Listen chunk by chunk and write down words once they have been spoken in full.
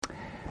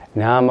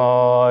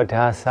Namo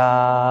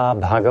tassa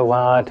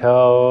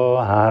bhagavato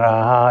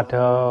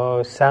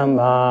arahato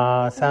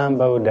samma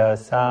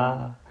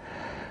sambuddhassa.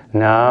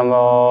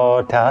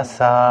 Namo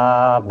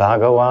tassa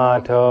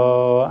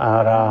bhagavato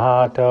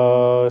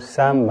arahato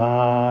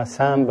samma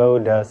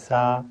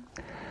sambuddhassa.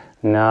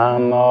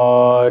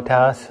 Namo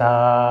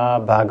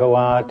tassa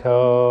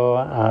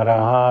bhagavato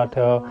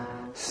arahato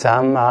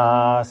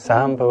samma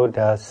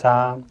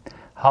sambuddhassa.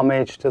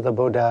 Homage to the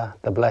Buddha,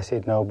 the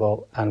Blessed,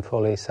 Noble and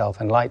fully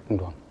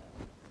self-enlightened one.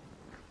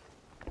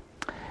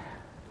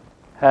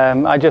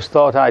 I just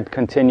thought I'd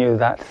continue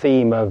that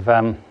theme of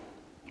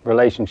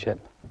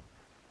relationship.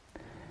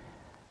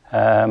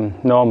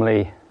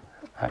 Normally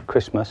at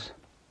Christmas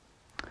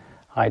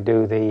I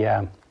do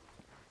the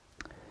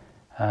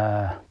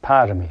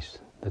paramis,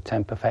 the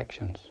 10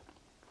 perfections.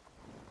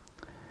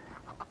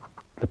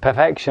 The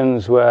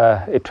perfections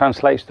were, it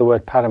translates the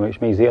word parami,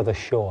 which means the other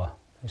shore.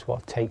 It's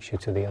what takes you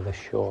to the other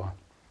shore.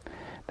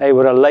 They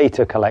were a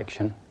later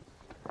collection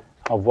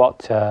of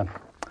what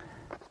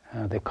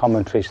the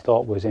commentaries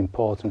thought was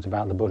important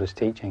about the Buddha's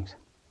teachings.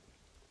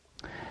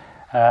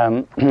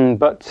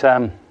 But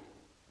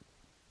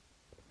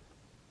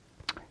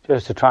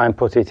just to try and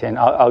put it in,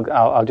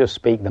 I'll just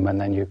speak them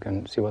and then you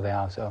can see what they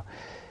are.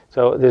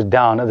 So there's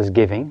dana, there's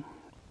giving,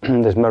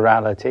 there's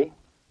morality,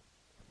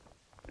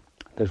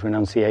 there's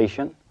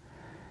renunciation,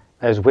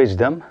 there's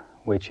wisdom,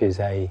 which is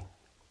a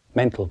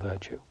mental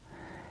virtue,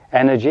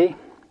 energy,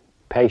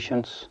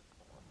 patience,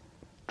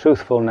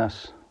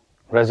 truthfulness,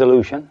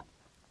 resolution,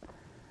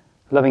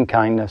 loving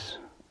kindness,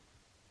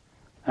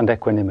 and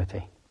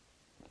equanimity.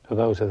 So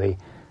those are the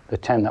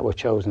 10 that were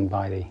chosen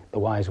by the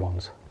wise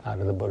ones out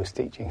of the Buddhist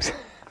teachings.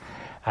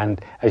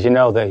 And as you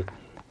know, the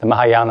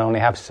Mahayana only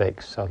have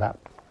 6, so that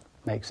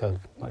makes us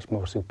much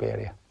more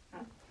superior.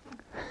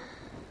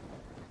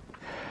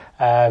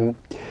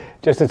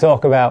 Just to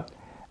talk about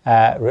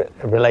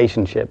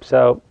relationships.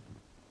 So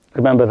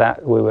remember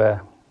that we were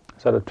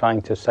sort of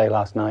trying to say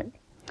last night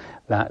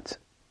that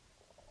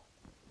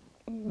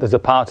there's a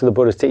part of the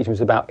Buddha's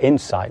teachings about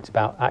insights,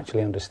 about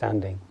actually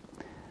understanding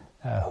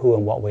who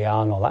and what we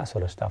are and all that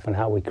sort of stuff and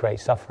how we create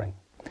suffering.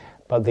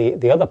 But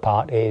the other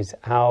part is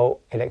how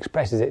it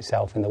expresses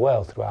itself in the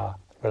world through our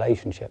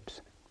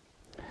relationships.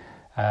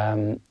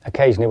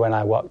 Occasionally when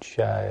I watch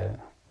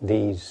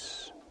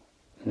these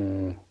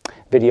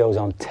videos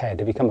on TED,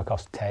 have you come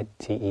across TED,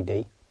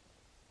 T-E-D?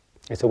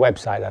 It's a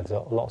website that has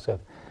lots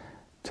of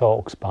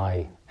talks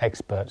by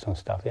experts on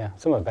stuff, yeah.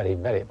 Some are very,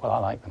 very, well, I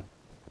like them.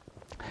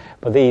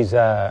 But these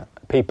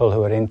people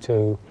who are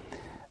into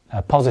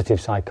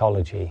positive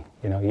psychology,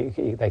 you know,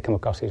 they come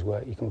across his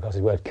word, you come across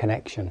his word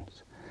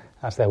connections.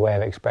 That's their way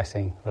of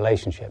expressing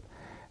relationship,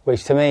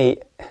 which to me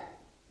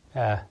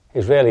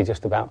is really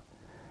just about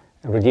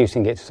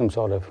reducing it to some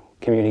sort of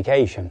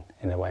communication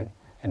in a way.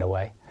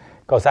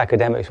 Of course,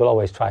 academics will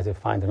always try to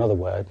find another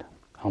word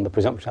on the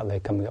presumption that they're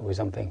coming up with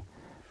something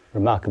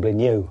remarkably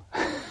new.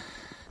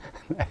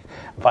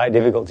 Very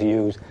difficult to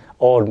use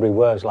ordinary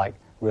words like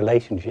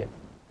relationship.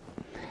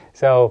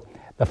 So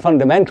the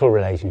fundamental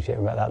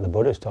relationship that the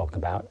Buddha's talked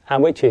about,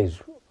 and which is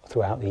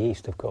throughout the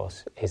East, of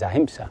course, is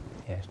ahimsa.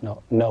 Yes,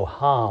 no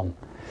harm.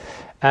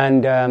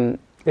 And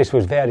this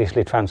was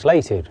variously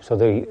translated. So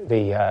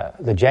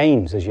the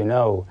Jains, as you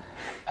know,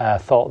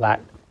 thought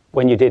that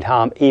when you did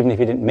harm, even if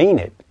you didn't mean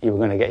it, you were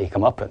going to get your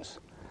comeuppance.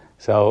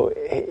 So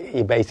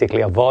he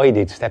basically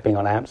avoided stepping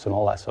on ants and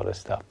all that sort of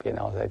stuff. You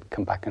know, they'd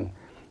come back and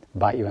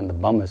bite you in the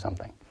bum or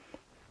something.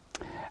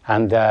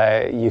 And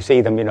you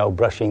see them, you know,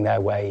 brushing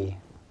their way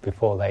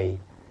before they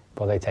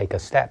take a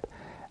step,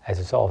 as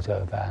a sort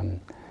of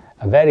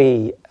a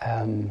very,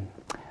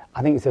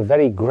 I think it's a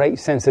very great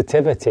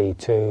sensitivity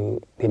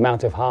to the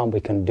amount of harm we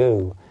can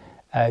do,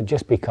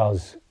 just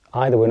because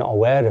either we're not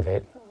aware of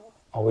it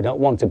or we don't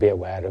want to be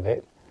aware of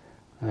it,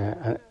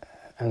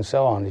 and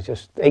so on. It's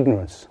just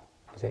ignorance.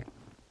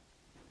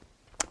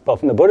 But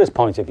from the Buddha's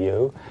point of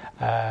view,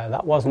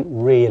 that wasn't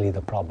really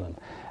the problem.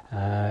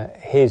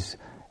 His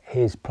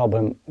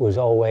problem was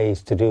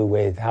always to do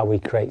with how we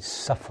create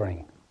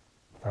suffering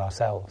for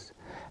ourselves,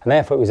 and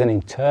therefore it was an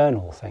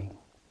internal thing.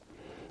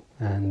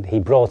 And he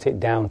brought it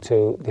down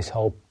to this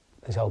whole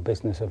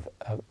business of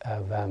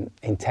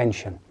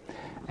intention,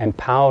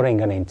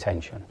 empowering an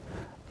intention.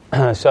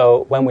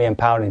 So when we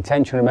empower an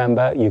intention,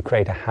 remember, you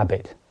create a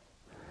habit,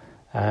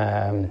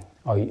 or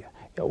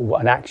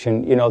an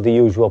action. You know, the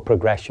usual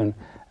progression: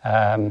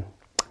 an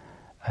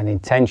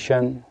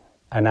intention,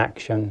 an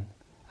action,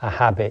 a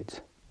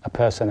habit, a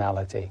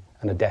personality,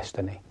 and a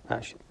destiny.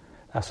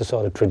 That's the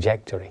sort of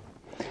trajectory.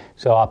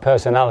 So our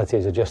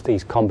personalities are just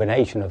these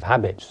combination of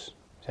habits,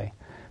 see?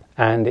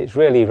 And it's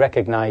really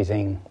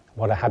recognizing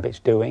what a habit's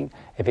doing.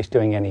 If it's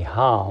doing any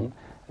harm,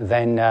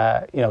 then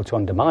to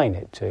undermine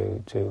it,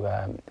 to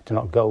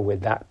not go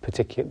with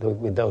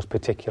those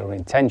particular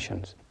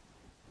intentions.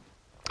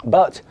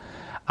 But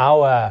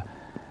our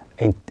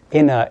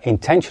inner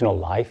intentional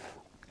life,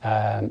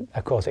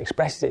 of course,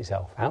 expresses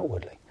itself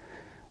outwardly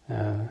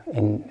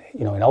in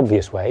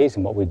obvious ways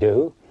in what we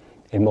do,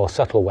 in more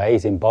subtle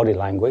ways in body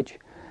language,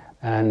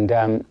 And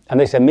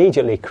this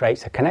immediately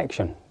creates a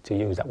connection, to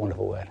use that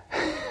wonderful word.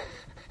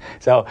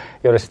 So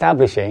you're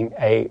establishing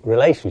a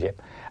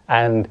relationship,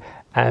 and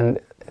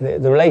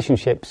the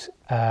relationships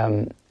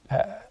are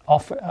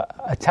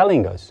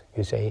telling us,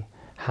 you see,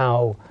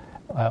 how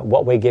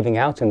what we're giving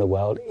out in the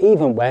world,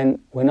 even when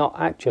we're not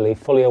actually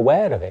fully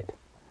aware of it.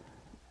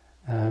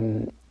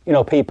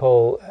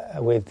 People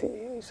with,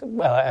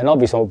 an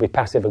obvious one would be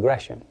passive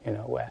aggression,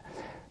 where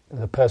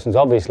the person's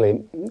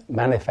obviously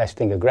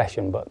manifesting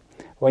aggression, but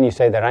when you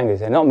say they're angry,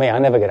 they say, not me, I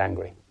never get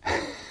angry.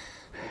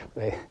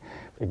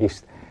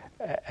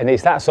 And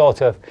it's that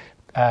sort of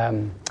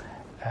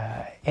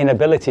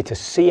inability to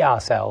see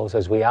ourselves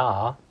as we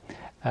are,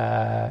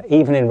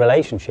 even in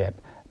relationship,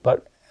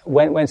 but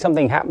when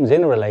something happens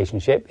in a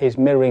relationship, it's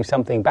mirroring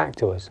something back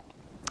to us.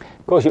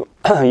 Of course,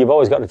 you've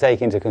always got to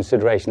take into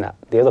consideration that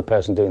the other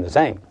person's doing the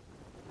same.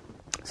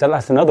 So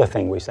that's another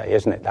thing we say,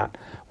 isn't it? That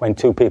when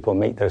two people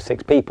meet, there are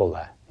 6 people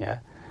there. Yeah,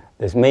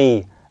 there's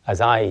me as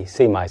I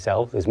see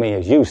myself, there's me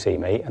as you see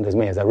me, and there's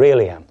me as I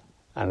really am.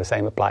 And the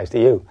same applies to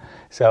you.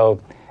 So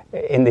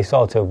in this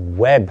sort of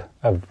web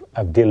of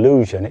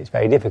delusion, it's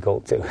very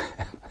difficult to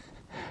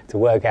to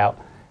work out,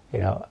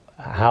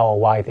 how or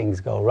why things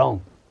go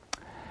wrong.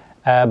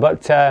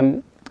 But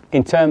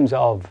in terms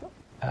of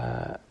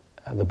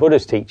the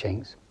Buddha's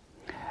teachings,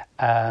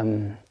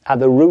 at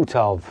the root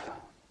of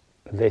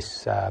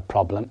this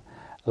problem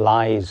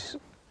lies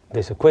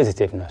this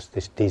acquisitiveness,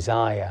 this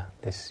desire,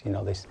 this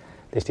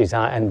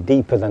desire, and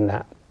deeper than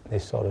that,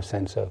 this sort of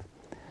sense of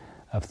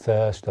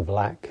thirst, of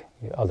lack.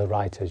 Other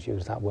writers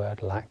use that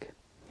word, lack.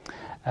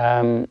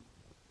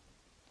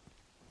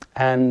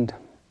 And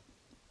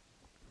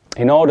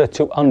in order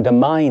to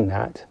undermine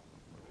that,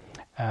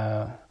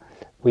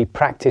 we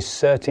practice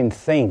certain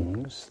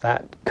things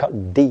that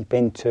cut deep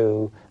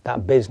into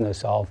that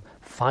business of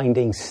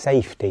finding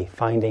safety,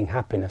 finding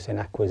happiness in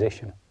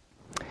acquisition.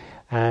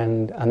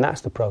 And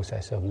that's the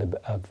process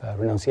of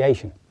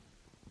renunciation.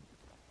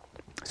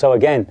 So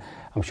again,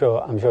 I'm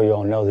sure you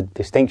all know the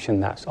distinction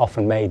that's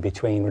often made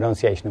between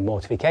renunciation and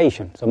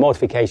mortification. So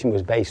mortification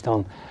was based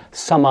on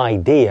some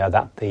idea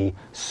that the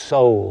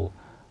soul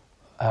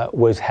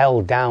was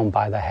held down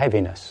by the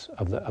heaviness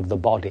of the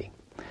body.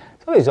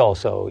 So there's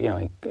also,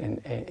 you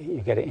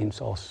get it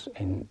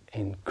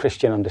in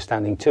Christian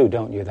understanding too,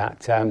 don't you?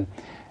 That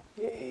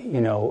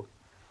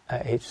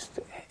it's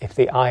if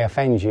the eye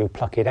offends you,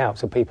 pluck it out.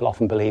 So people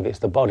often believe it's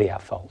the body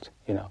at fault.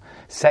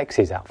 Sex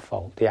is at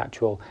fault.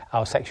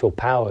 Our sexual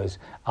powers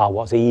are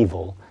what's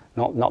evil,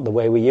 not the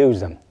way we use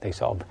them.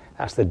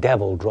 That's the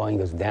devil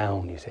drawing us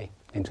down, you see,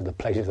 into the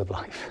pleasures of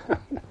life.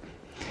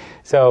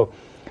 So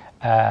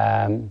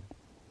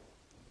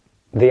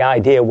the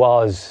idea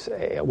was,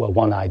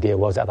 one idea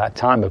was at that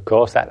time, of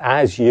course, that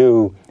as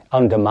you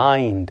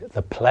undermined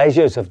the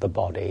pleasures of the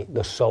body,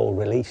 the soul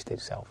released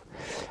itself.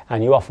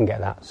 And you often get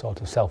that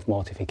sort of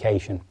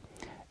self-mortification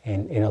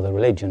in other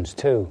religions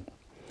too.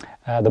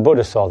 The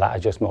Buddha saw that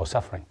as just more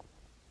suffering.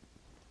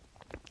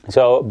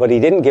 But he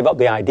didn't give up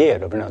the idea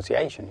of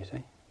renunciation, you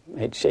see.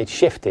 It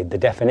shifted, the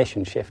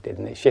definition shifted,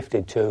 and it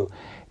shifted to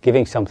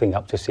giving something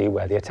up to see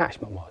where the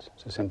attachment was.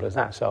 It's as simple as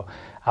that. So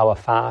our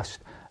fast,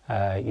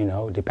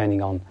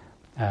 depending on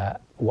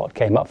what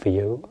came up for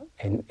you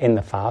in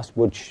the fast,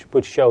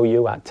 would show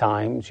you at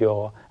times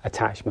your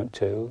attachment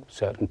to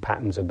certain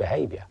patterns of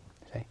behavior.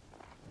 See?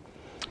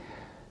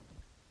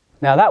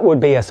 Now that would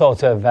be a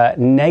sort of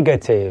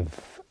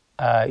negative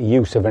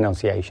use of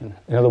renunciation.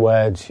 In other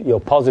words, you're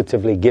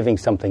positively giving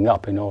something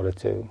up in order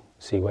to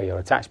see where your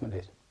attachment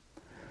is.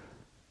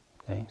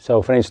 Okay?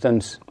 So, for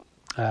instance,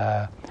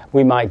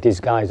 we might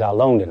disguise our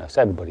loneliness.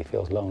 Everybody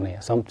feels lonely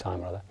at some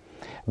time or other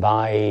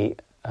by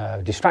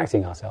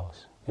distracting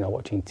ourselves.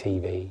 Watching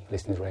TV,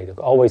 listening to radio,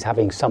 always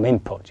having some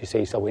input. You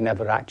see, so we're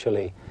never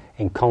actually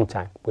in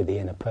contact with the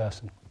inner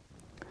person.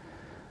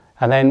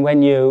 And then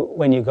when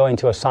you go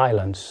into a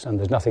silence and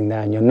there's nothing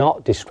there, and you're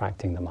not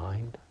distracting the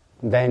mind,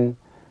 then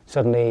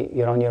suddenly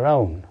you're on your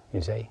own,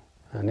 you see.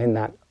 And in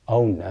that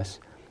ownness,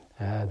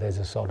 there's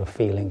a sort of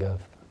feeling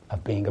of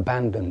being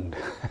abandoned,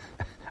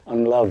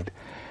 unloved.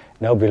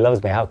 Nobody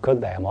loves me, how could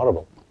they? I'm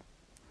horrible.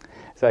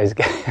 So it's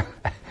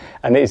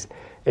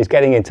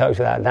getting in touch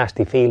with that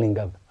nasty feeling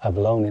of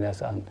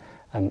loneliness and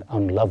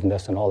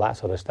unlovedness and all that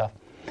sort of stuff.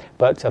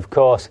 But of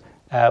course,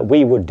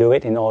 we would do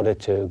it in order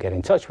to get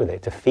in touch with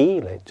it, to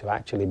feel it, to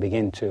actually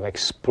begin to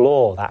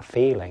explore that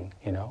feeling,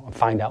 and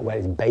find out where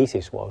its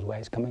basis was, where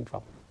it's coming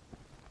from.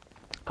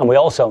 And we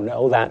also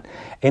know that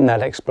in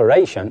that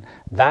exploration,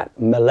 that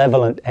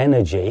malevolent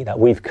energy that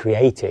we've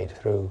created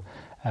through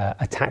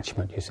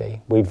attachment, you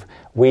see,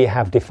 we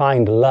have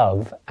defined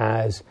love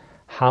as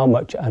how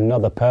much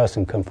another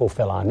person can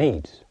fulfill our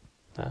needs.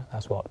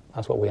 That's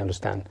what we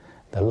understand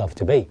the love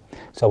to be.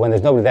 So when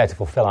there's nobody there to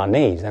fulfill our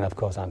needs, then of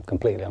course I'm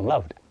completely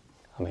unloved.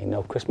 I mean,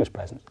 no Christmas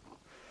presents.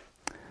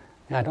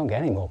 I don't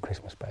get any more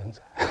Christmas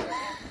presents.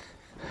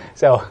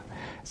 So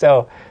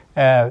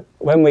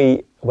when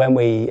we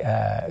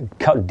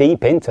cut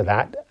deep into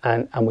that,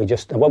 and we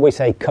just, when we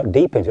say cut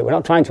deep into it, we're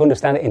not trying to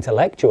understand it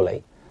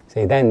intellectually.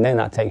 See, then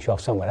that takes you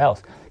off somewhere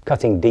else.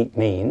 Cutting deep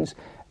means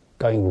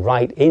going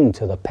right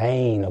into the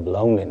pain of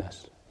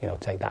loneliness.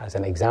 Take that as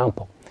an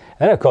example.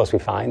 And then, of course, we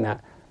find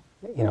that,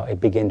 it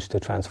begins to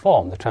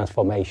transform. The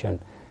transformation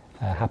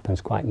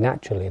happens quite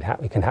naturally.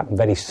 It can happen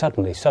very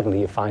suddenly.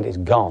 Suddenly you find it's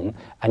gone,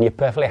 and you're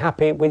perfectly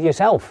happy with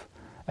yourself,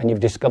 and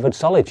you've discovered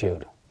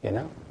solitude,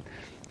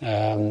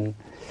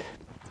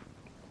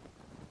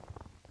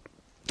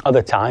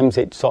 Other times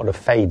it sort of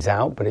fades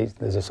out, but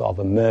there's a sort of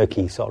a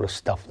murky sort of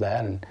stuff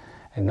there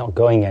and not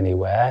going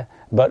anywhere.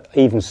 But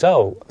even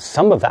so,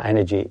 some of that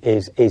energy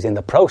is in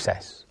the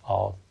process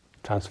of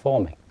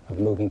transforming, of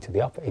moving to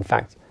the opposite. In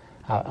fact,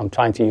 I'm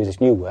trying to use this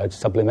new word,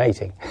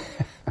 sublimating.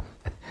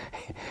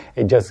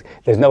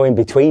 There's no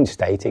in-between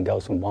state, it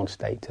goes from one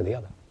state to the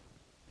other.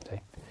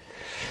 See?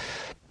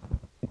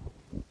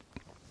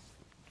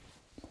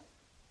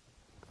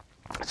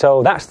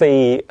 So that's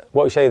the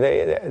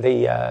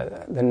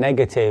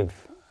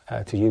negative,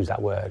 to use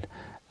that word,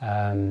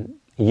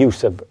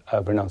 use of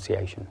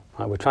renunciation.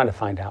 Right? We're trying to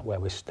find out where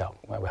we're stuck,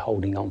 where we're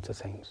holding on to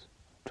things,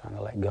 trying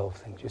to let go of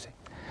things, you see.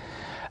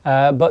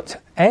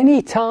 But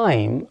any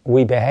time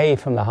we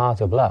behave from the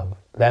heart of love,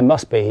 there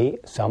must be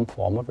some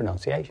form of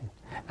renunciation.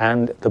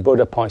 And the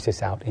Buddha points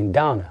this out in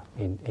dana.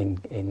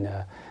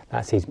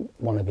 That's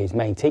one of his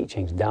main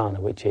teachings, dana,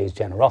 which is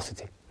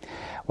generosity.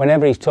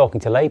 Whenever he's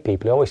talking to lay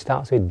people, he always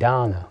starts with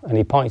dana, and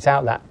he points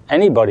out that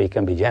anybody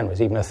can be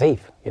generous, even a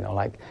thief.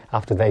 Like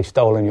after they've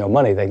stolen your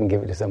money, they can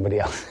give it to somebody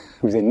else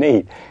who's in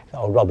need.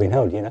 Or Robin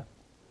Hood,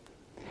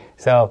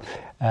 So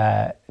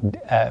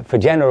for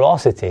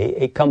generosity,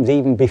 it comes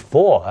even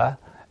before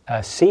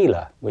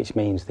sila, which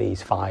means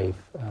these 5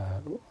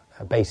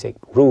 basic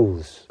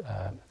rules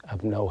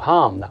of no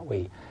harm that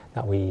we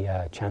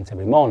chant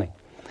every morning.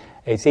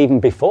 It's even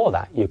before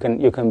that. You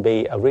can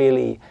be a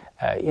really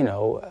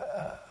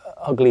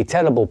ugly,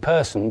 terrible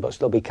person, but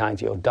still be kind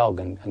to your dog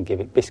and give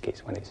it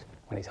biscuits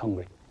when it's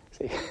hungry.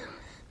 See,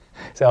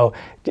 so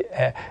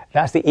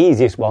that's the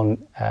easiest one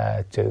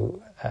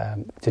to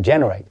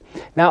generate.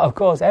 Now, of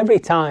course, every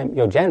time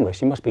you're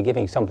generous, you must be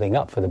giving something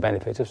up for the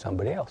benefit of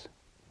somebody else.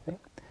 See?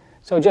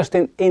 So just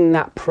in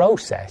that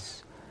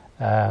process,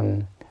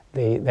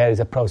 there is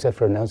a process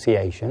for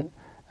renunciation,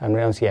 and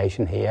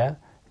renunciation here,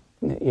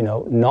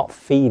 not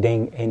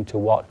feeding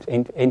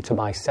into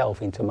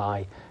myself, into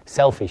my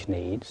selfish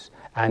needs,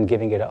 and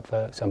giving it up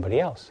for somebody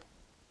else.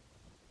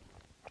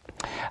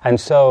 And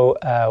so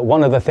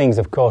one of the things,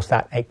 of course,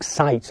 that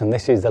excites, and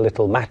this is the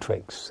little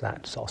matrix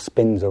that sort of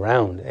spins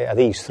around, are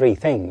these 3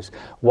 things.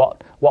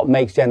 What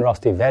makes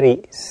generosity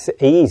very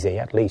easy,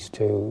 at least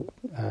to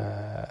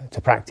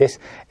practice,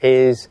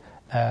 is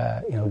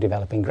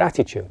developing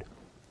gratitude.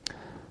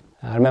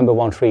 I remember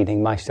once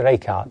reading Meister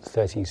Eckhart,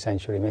 13th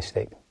century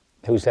mystic,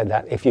 who said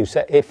that if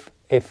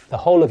the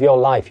whole of your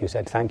life you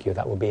said thank you,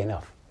 that would be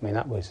enough. I mean,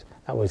 that was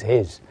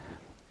his.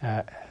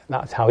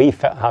 That's how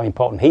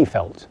important he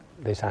felt.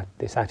 This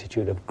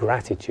attitude of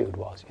gratitude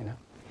was,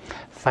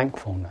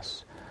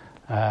 thankfulness.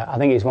 I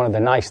think it's one of the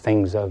nice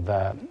things of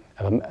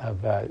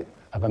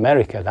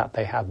America that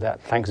they have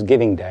that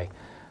Thanksgiving Day.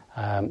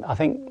 I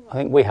think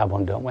we have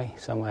one, don't we?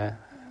 Somewhere,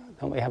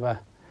 don't we have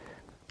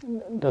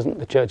doesn't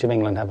the Church of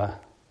England have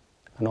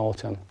an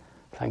autumn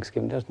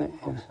Thanksgiving, doesn't it?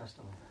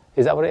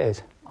 Is that what it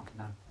is?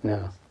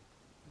 No.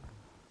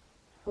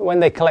 When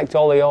they collect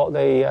all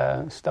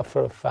the stuff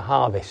for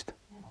harvest.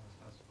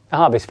 A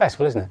harvest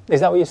festival, isn't it?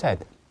 Is that what you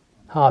said?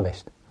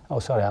 Harvest. Oh,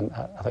 sorry, I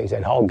thought you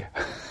said hog.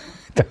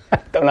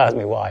 Don't ask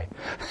me why.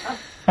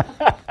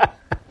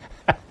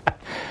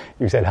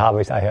 You said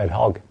harvest, I heard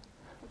hog.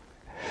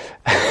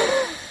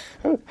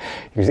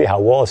 You see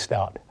how wars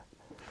start.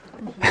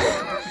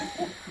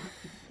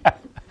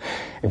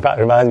 In fact,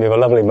 it reminds me of a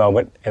lovely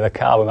moment in the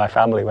car with my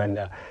family when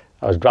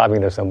I was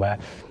driving there somewhere,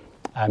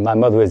 and my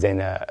mother was in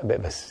a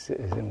bit of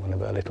one of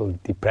her little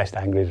depressed,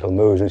 angry little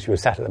moods, and she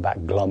was sat at the back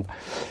glum.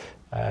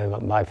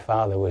 My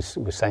father was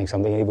saying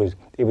something.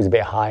 He was a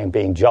bit high and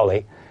being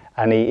jolly,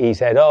 and he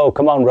said, "Oh,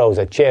 come on,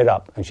 Rosa, cheer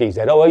up." And she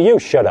said, "Oh, well, you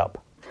shut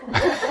up."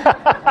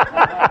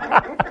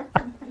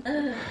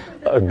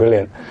 That was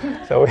brilliant.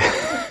 So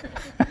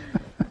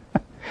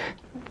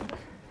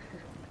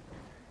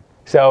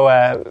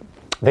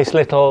this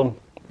little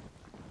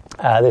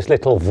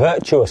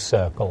virtuous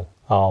circle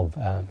of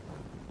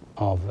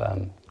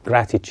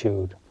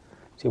gratitude.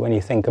 See, when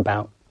you think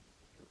about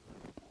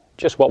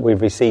just what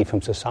we've received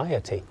from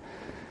society.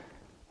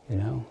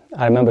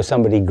 I remember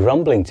somebody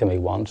grumbling to me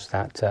once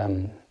that,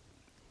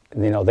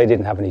 they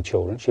didn't have any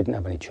children, she didn't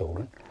have any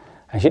children,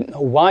 and she didn't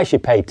know why she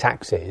paid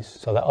taxes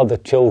so that other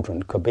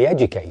children could be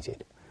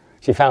educated.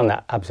 She found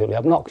that absolutely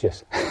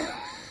obnoxious.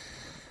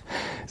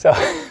 So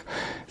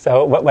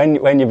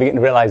when you begin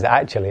to realise that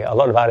actually a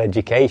lot of our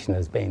education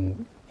has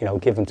been,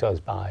 given to us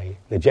by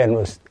the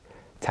generous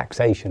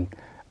taxation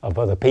of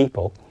other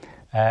people,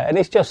 and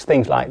it's just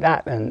things like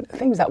that, and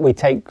things that we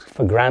take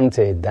for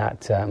granted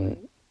that,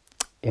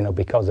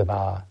 because of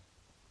our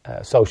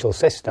social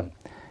system,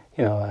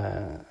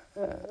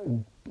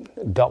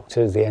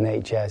 doctors, the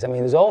NHS. I mean,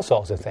 there's all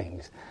sorts of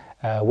things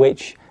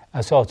which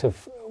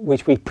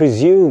we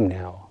presume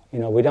now,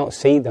 We don't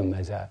see them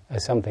as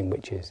something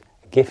which is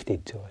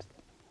gifted to us.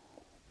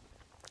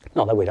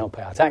 Not that we don't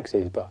pay our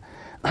taxes, but...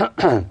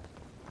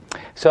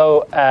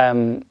 So,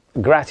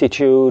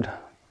 gratitude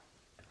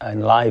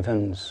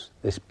enlivens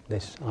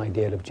this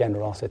idea of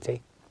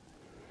generosity.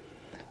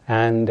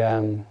 And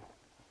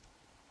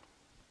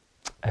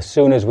as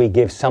soon as we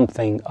give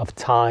something of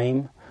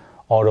time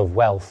or of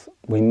wealth,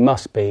 we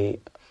must be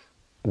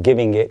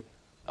giving it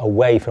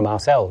away from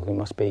ourselves. We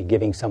must be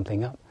giving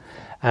something up.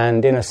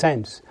 And in a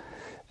sense,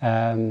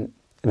 there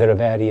are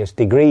various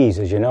degrees,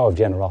 as you know, of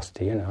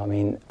generosity.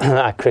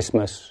 At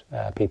Christmas,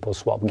 people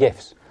swap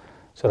gifts.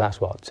 So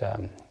that's what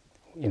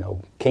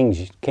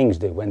kings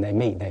do when they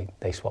meet.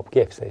 They swap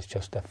gifts. It's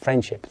just a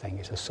friendship thing.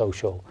 It's a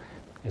social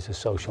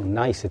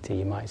nicety,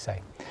 you might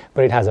say.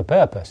 But it has a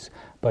purpose.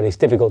 But it's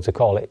difficult to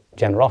call it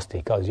generosity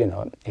because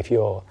if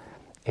your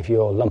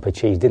lump of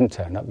cheese didn't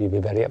turn up, you'd be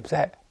very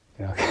upset.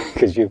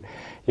 Because you've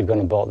gone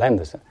and bought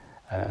them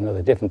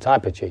another different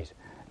type of cheese.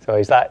 So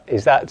it's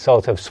that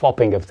sort of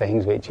swapping of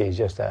things, which is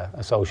just a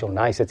social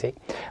nicety.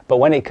 But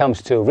when it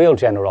comes to real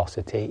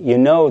generosity, you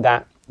know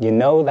that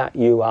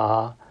you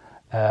are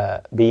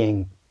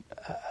being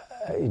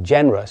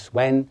generous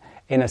when,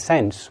 in a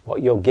sense,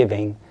 what you're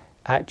giving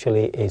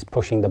actually is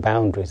pushing the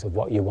boundaries of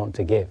what you want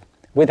to give,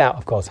 without,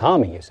 of course,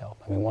 harming yourself.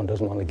 One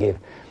doesn't want to give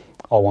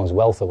all one's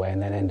wealth away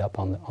and then end up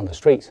on the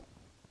streets.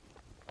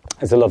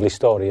 There's a lovely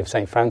story of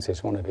St.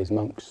 Francis, one of his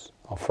monks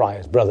or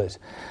friars, brothers,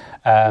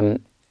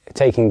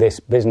 taking this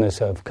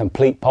business of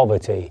complete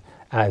poverty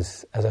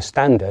as a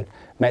standard,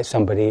 met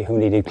somebody who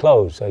needed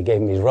clothes, so he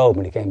gave him his robe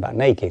and he came back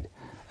naked.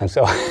 And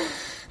so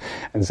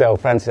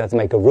Francis had to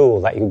make a rule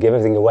that you could give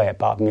everything away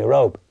apart from your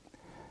robe.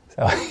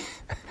 So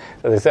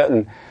there's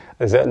certain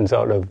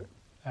sort of,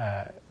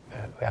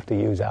 we have to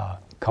use our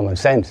common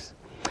sense.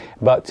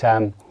 But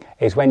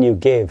it's when you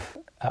give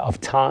of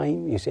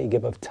time,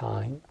 give of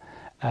time,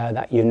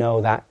 that you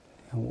know that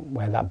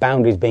where that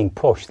boundary is being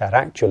pushed, that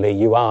actually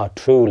you are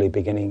truly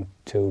beginning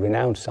to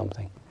renounce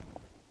something.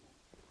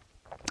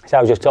 So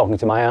I was just talking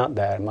to my aunt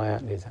there, and my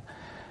aunt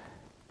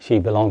she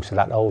belongs to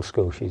that old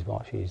school. She's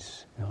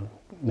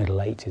middle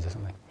 80s or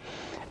something.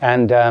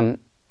 And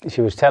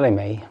she was telling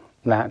me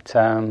that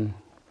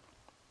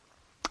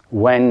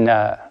when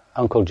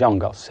Uncle John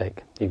got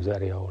sick, he was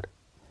very old,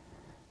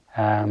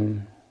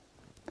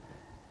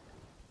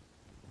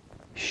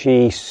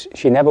 she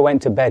never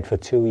went to bed for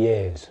 2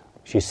 years.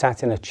 She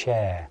sat in a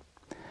chair.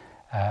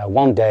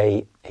 One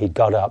day he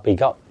got up. He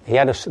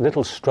had a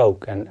little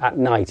stroke, and at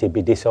night he'd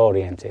be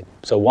disoriented.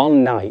 So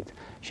one night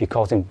she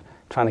caught him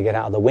trying to get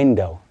out of the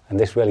window, and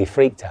this really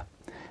freaked her.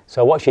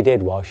 So what she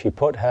did was she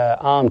put her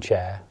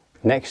armchair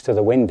next to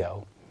the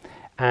window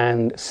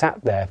and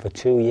sat there for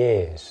 2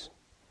 years.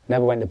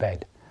 Never went to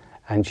bed.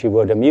 And she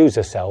would amuse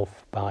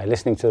herself by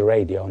listening to the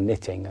radio and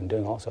knitting and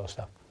doing all sorts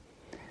of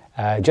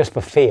stuff, just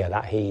for fear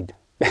that he'd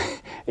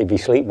be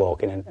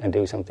sleepwalking and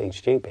do something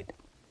stupid.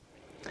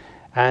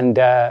 And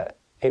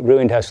it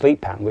ruined her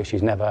sleep pattern, which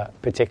she's never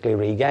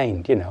particularly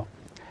regained, And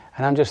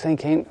I'm just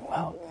thinking,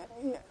 well,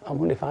 I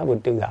wonder if I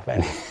would do that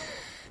then.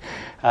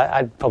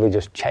 I'd probably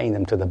just chain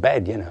them to the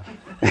bed,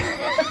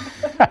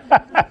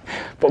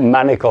 Put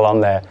manacle on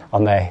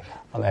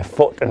their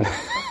foot, and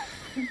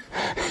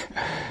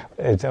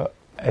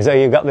so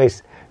you've got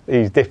these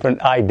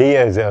different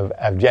ideas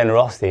of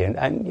generosity, and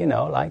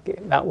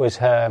that was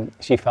her.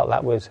 She felt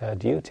that was her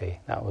duty.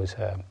 That was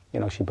her.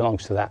 She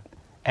belongs to that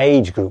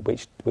age group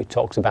which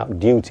talks about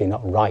duty,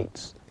 not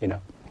rights.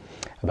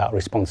 About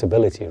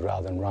responsibility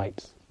rather than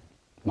rights.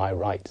 My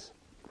rights.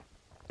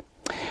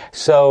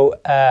 So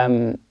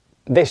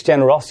this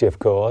generosity, of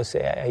course,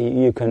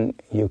 you can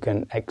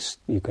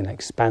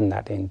expand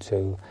that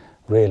into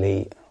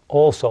really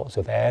all sorts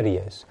of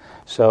areas.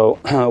 So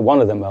one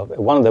of them,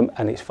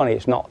 and it's funny,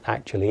 it's not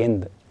actually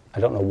in the. I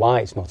don't know why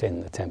it's not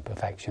in the 10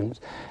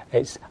 perfections.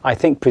 It's, I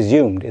think,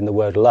 presumed in the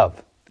word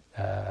love,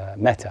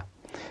 metta,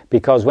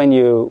 because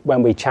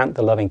when we chant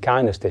the loving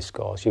kindness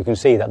discourse, you can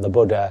see that the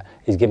Buddha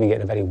is giving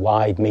it a very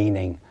wide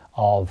meaning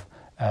of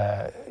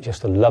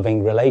just a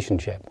loving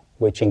relationship,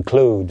 which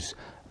includes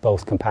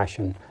both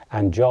compassion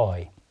and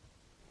joy.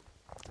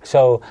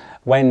 So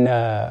when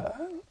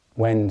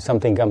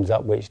something comes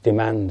up which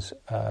demands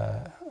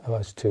of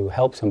us to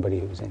help somebody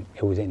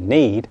who's in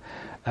need,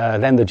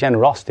 then the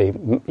generosity,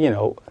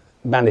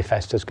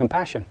 manifests as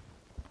compassion.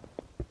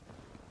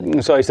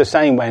 So it's the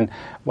same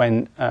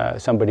when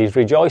somebody's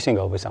rejoicing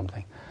over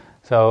something.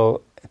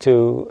 So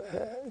to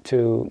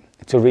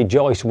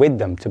rejoice with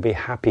them, to be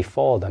happy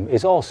for them,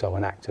 is also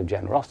an act of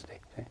generosity.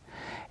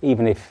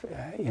 Even if,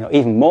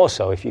 even more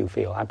so if you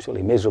feel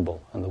absolutely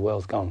miserable and the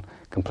world's gone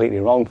completely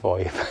wrong for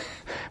you,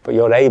 but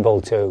you're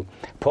able to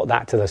put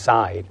that to the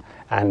side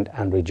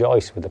and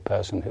rejoice with the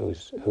person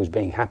who's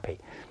being happy.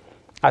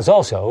 That's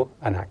also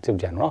an act of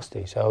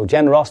generosity. So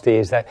generosity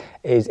is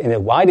in the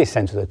widest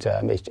sense of the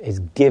term, is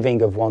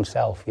giving of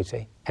oneself. You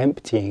see,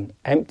 emptying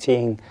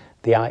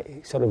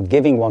sort of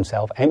giving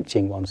oneself,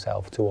 emptying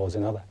oneself towards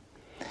another.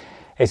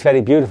 It's very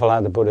beautiful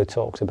how the Buddha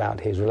talks about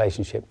his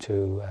relationship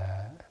to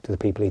the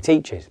people he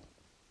teaches.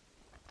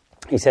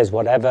 he says,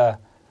 whatever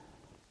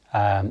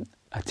a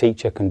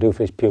teacher can do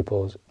for his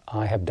pupils,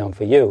 I have done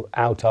for you,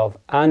 out of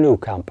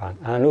anukampan.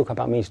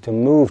 Anukampan means to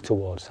move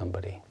towards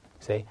somebody.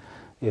 See,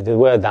 the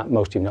word that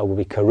most of you know will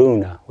be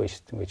karuna,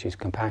 which is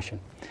compassion.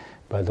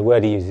 But the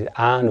word he uses,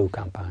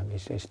 anukampan,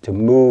 is to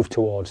move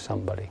towards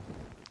somebody.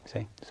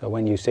 See, so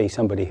when you see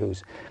somebody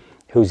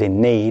who's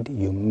in need,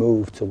 you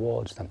move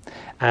towards them.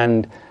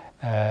 And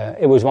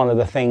it was one of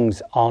the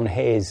things on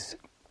his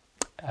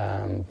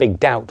big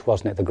doubt,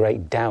 wasn't it? The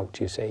great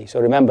doubt, you see. So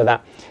remember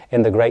that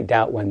in the great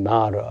doubt when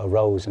Mara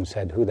arose and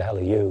said, "Who the hell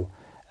are you?"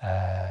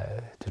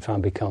 To try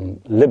and become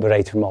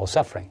liberated from all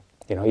suffering.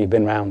 You know, you've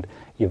been round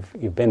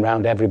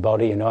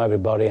everybody, you know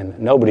everybody, and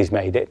nobody's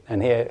made it.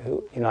 And here,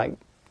 you know, like,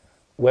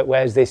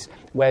 where's this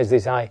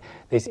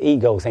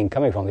ego thing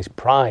coming from? This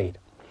pride.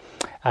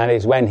 And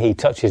it's when he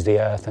touches the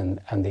earth and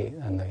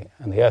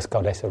the earth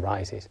goddess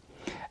arises.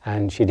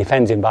 And she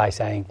defends him by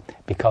saying,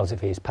 because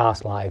of his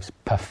past lives,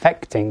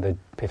 perfecting the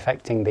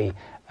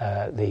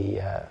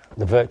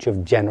virtue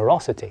of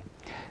generosity.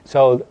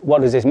 So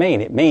what does this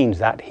mean? It means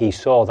that he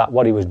saw that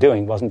what he was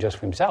doing wasn't just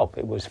for himself;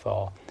 it was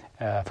for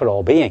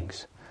all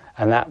beings,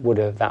 and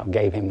that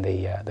gave him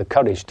the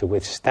courage to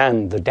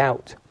withstand the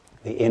doubt,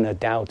 the inner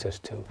doubt as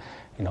to,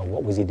 you know,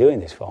 what was he doing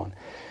this for? And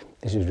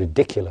this is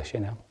ridiculous, you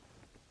know.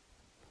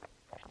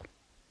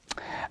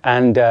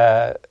 And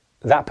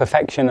that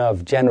perfection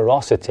of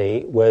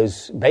generosity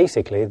was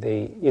basically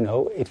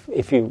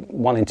if you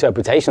one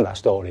interpretation of that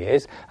story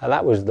is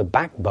that was the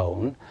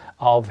backbone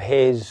of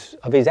his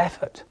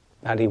effort.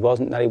 That he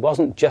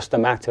wasn't just a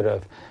matter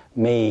of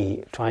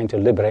me trying to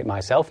liberate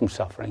myself from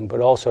suffering, but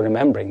also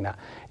remembering that,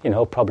 you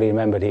know, probably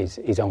remembered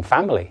his own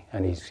family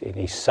and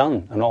his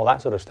son and all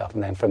that sort of stuff,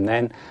 and then from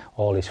then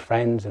all his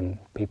friends and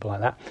people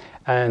like that.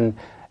 And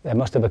it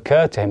must have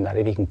occurred to him that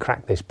if he can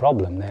crack this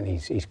problem, then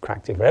he's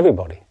cracked it for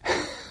everybody.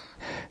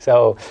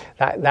 So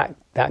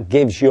that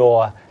gives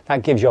your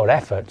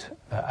effort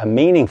a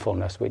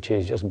meaningfulness which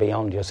is just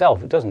beyond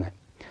yourself, doesn't it?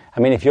 I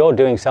mean, if you're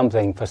doing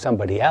something for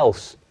somebody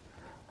else,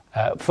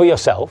 for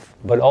yourself,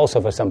 but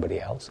also for somebody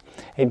else,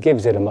 it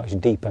gives it a much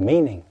deeper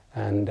meaning.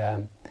 And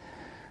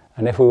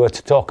if we were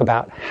to talk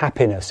about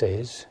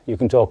happinesses, you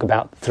can talk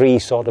about three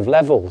sort of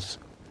levels.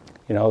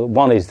 You know,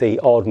 one is the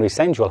ordinary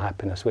sensual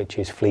happiness, which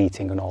is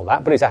fleeting and all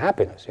that, but it's a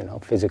happiness, you know,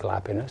 physical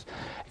happiness.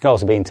 It can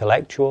also be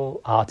intellectual,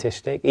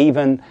 artistic,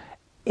 even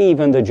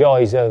the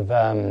joys of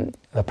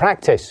the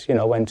practice. You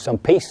know, when some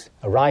peace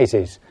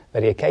arises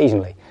very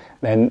occasionally,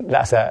 then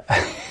that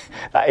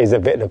is a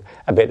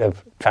bit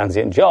of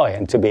transient joy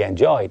and to be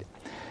enjoyed.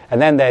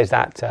 And then there's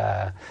that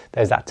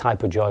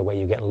type of joy where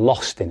you get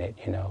lost in it.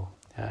 You know,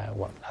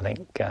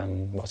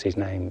 what's his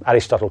name?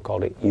 Aristotle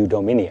called it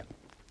eudaimonia.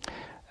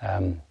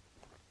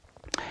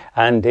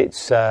 And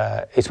it's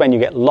when you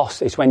get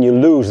lost. It's when you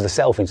lose the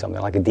self in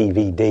something, like a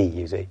DVD,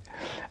 you see,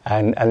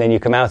 and then you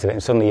come out of it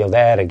and suddenly you're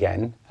there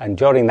again. And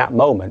during that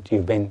moment,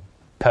 you've been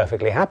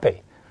perfectly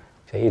happy.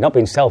 So you've not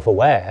been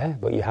self-aware,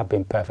 but you have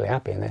been perfectly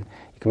happy, and then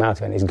you come out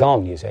of it and it's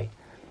gone, you see.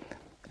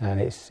 And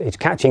it's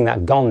catching that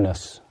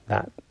goneness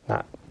that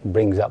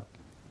brings up,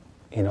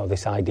 you know,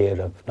 this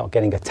idea of not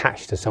getting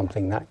attached to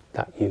something that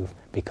you've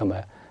become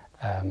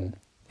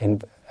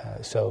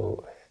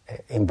so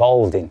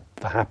involved in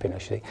for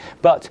happiness, you see.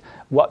 But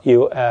what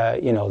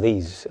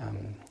these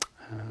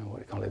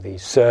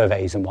these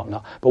surveys and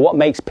whatnot. But what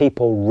makes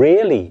people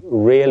really,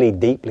 really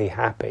deeply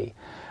happy,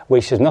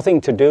 which has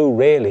nothing to do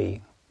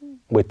really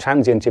with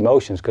transient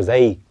emotions, because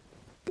they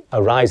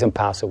arise and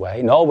pass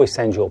away, nor with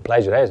sensual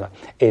pleasure,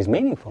 is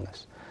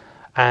meaningfulness.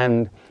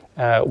 And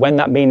when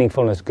that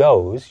meaningfulness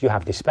goes, you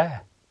have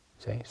despair.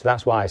 See, so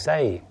that's why I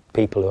say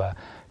people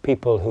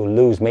who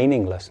lose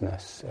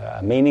meaninglessness,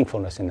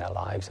 meaningfulness in their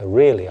lives, are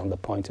really on the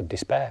point of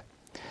despair.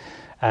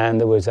 And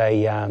there was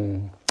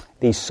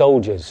these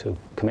soldiers who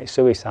commit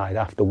suicide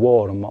after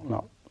war and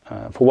whatnot,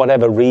 for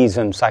whatever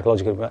reason,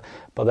 psychological,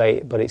 but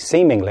it's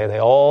seemingly they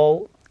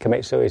all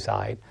commit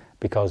suicide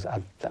because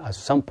at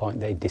some point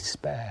they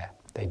despair.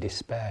 They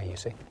despair, you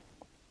see.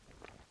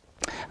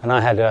 And I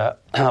had a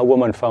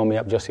woman phone me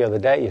up just the other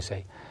day, you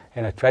see,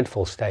 in a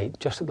dreadful state,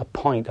 just at the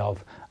point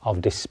of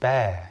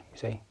despair, you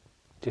see.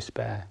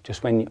 Despair,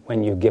 just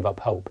when you give up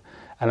hope.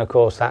 And of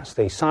course that's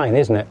the sign,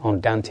 isn't it, on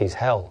Dante's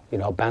hell, you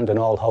know, abandon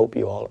all hope,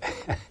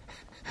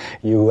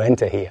 you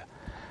enter here.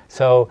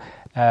 So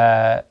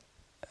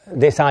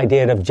this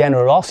idea of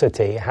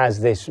generosity has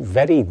this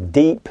very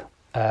deep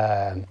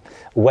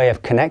way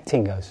of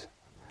connecting us,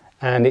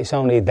 and it's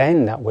only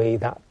then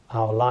that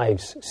our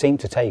lives seem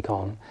to take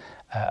on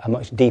a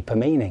much deeper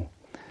meaning.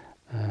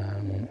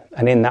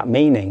 And in that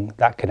meaning,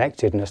 that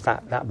connectedness,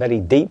 that very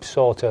deep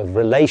sort of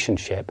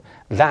relationship,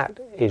 that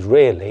is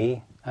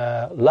really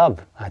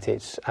love at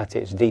its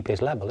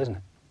deepest level, isn't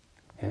it?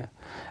 Yeah.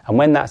 And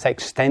when that's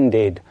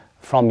extended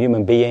from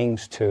human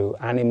beings to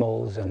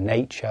animals and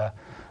nature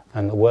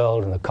and the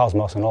world and the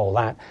cosmos and all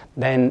that,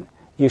 then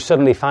you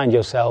suddenly find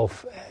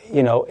yourself,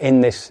 you know,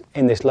 in this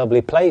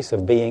lovely place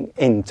of being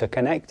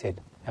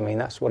interconnected. I mean,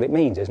 that's what it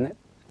means, isn't it?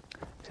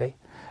 See?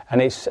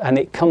 And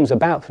it comes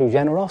about through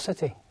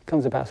generosity. It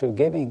comes about through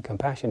giving,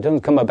 compassion. It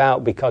doesn't come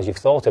about because you've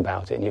thought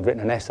about it and you've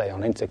written an essay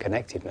on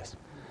interconnectedness.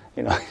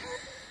 You know,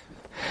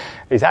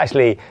 it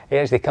actually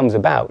comes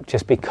about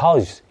just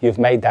because you've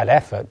made that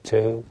effort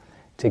to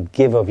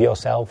give of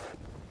yourself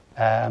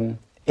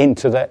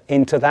into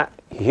that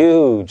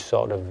huge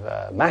sort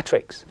of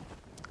matrix.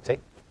 See,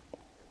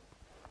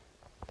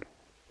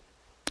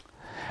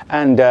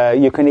 and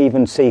you can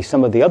even see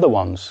some of the other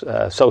ones.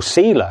 So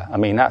sila, I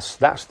mean, that's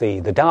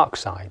the dark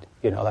side.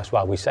 You know, that's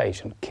why we say you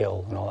shouldn't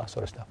kill and all that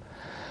sort of stuff,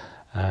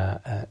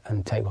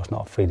 and take what's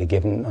not freely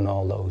given, and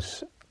all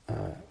those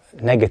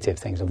negative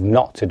things of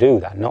not to do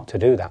that.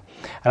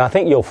 And I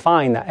think you'll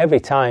find that every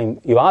time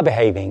you are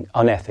behaving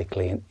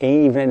unethically, and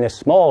even in the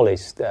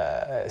smallest,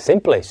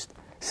 simplest,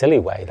 silly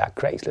way, that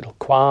creates little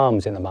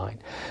qualms in the mind,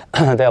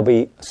 there'll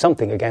be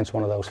something against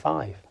one of those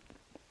 5.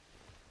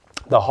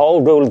 The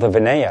whole rule of the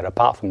Vinaya,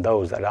 apart from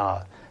those that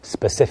are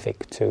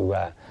specific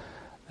to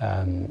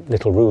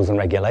little rules and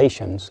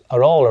regulations,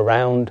 are all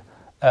around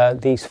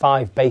these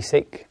 5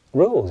 basic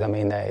rules. I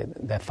mean,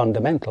 they're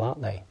fundamental,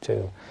 aren't they,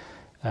 to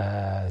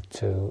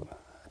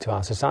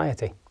our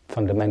society,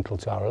 fundamental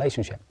to our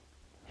relationship.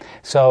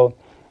 So,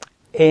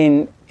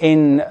 in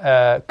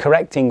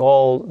correcting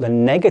all the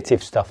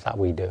negative stuff that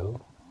we do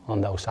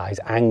on those sides,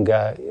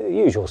 anger,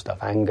 usual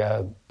stuff,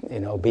 anger, you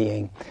know,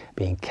 being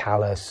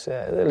callous,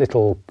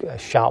 little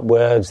sharp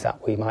words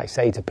that we might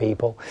say to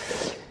people.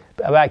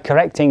 About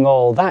correcting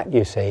all that,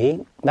 you see,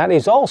 that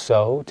is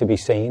also to be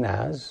seen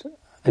as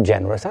a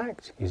generous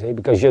act, you see,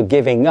 because you're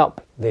giving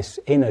up this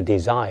inner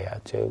desire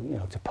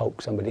to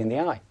poke somebody in the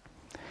eye,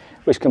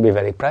 which can be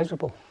very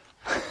pleasurable.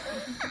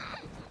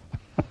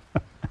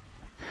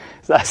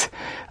 So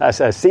that's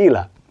a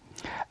sila.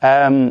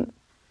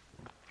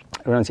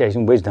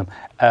 Renunciation, wisdom.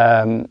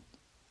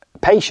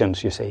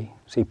 Patience, you see.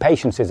 See,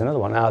 patience is another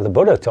one. Now, the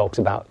Buddha talks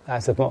about,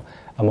 that's a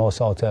more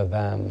sort of,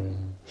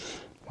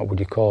 what would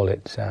you call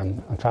it?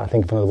 I'm trying to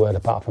think of another word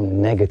apart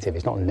from negative.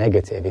 It's not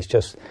negative, it's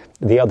just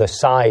the other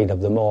side of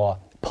the more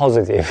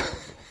positive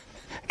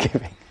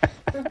giving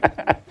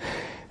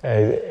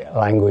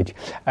language,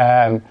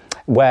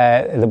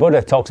 where the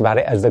Buddha talks about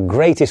it as the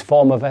greatest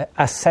form of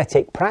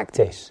ascetic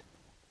practice.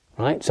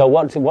 Right? So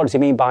what does he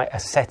mean by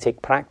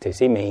ascetic practice?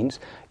 He means,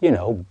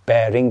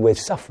 bearing with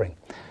suffering.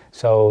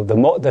 So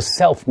the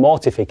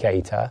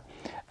self-mortificator,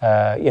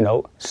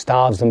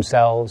 starves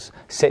themselves,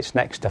 sits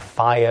next to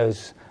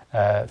fires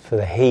for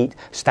the heat,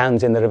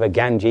 stands in the river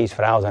Ganges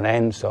for hours on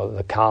end so that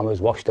the karma is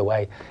washed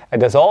away,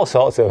 and does all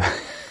sorts of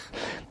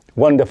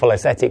wonderful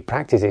ascetic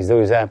practices. There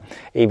was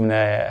even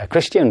a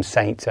Christian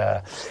saint,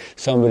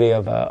 somebody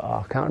of,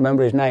 I can't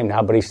remember his name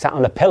now, but he sat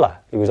on a pillar.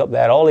 He was up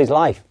there all his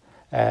life.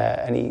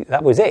 And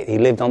that was it. He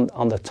lived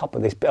on the top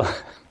of this pillar.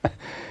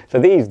 So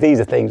these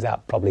are things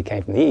that probably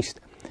came from the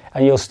East,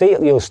 and you'll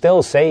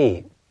still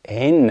see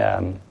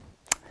in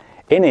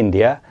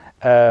India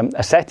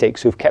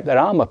ascetics who've kept their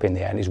arm up in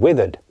the air and it's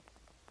withered.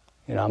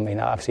 I mean,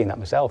 I've seen that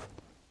myself.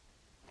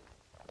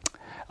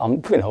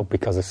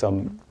 Because of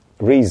some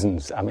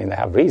reasons. I mean, they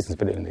have reasons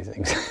for doing these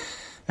things.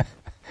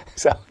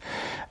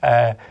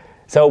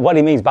 So what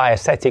he means by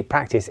ascetic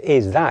practice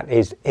is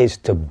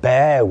to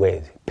bear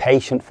with,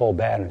 patient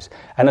forbearance.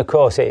 And of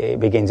course it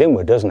begins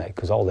inward, doesn't it?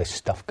 Because all this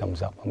stuff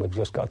comes up and we've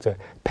just got to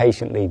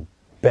patiently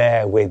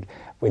bear with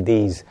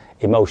these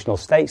emotional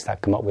states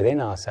that come up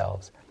within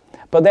ourselves.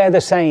 But they're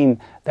the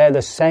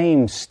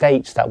same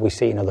states that we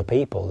see in other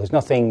people. There's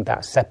nothing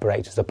that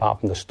separates us apart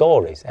from the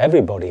stories.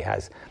 Everybody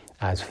has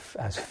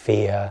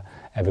fear,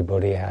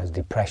 everybody has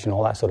depression,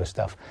 all that sort of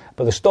stuff.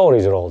 But the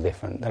stories are all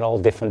different. They're all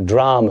different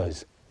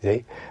dramas.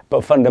 See?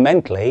 But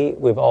fundamentally,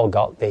 we've all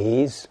got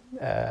these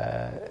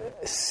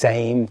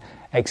same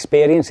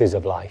experiences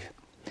of life.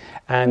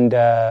 And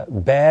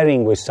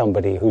bearing with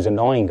somebody who's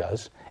annoying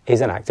us is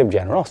an act of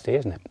generosity,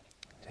 isn't it?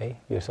 See?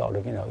 You're sort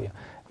of,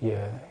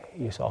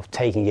 you're sort of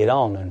taking it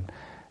on. And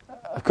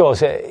of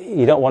course,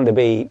 you don't want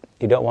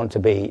to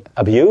be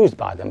abused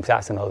by them.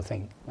 That's another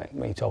thing.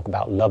 When you talk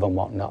about love and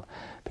whatnot,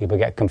 people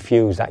get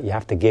confused that you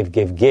have to give,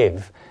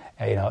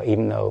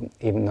 even though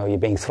you're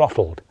being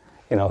throttled.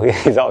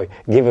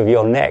 Give of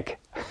your neck.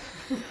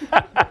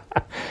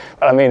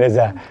 But I mean, there's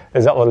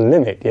a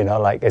limit.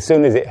 Like as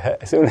soon as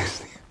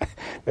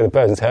the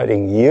person's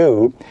hurting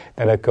you,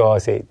 then of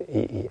course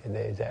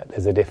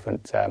there's a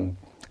different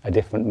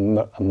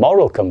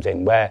moral comes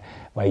in where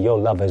your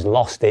love has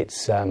lost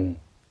its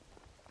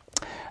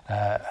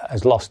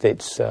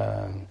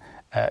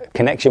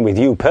connection with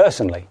you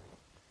personally.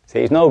 See,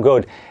 it's no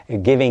good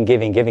giving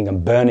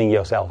and burning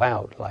yourself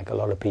out like a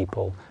lot of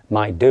people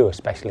might do,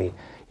 especially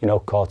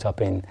caught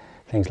up in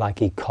things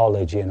like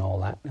ecology and all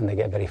that, and they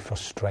get very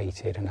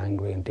frustrated and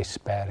angry and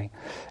despairing.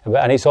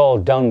 And it's all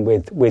done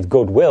with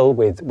goodwill,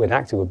 with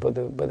active, but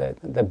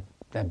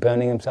they're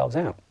burning themselves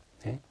out.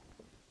 Yeah?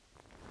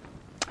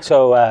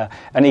 So,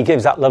 and he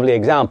gives that lovely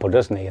example,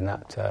 doesn't he? In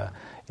that,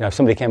 if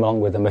somebody came along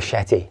with a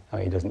machete, I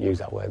mean, he doesn't use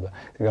that word, but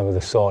they go with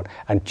a sword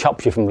and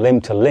chops you from limb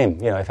to limb.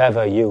 If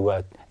ever you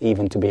were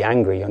even to be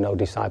angry, you're no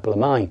disciple of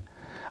mine.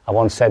 I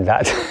once said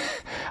that.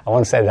 I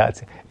once said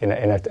that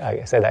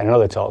I said that in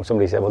another talk.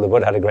 Somebody said, "Well, the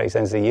Buddha had a great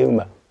sense of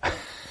humour."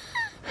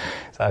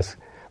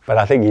 But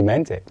I think he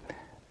meant it.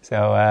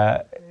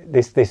 So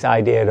this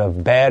idea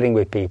of bearing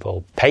with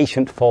people,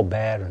 patient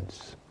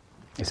forbearance,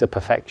 it's a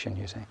perfection,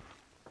 you see.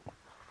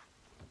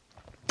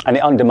 And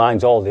it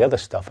undermines all the other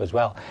stuff as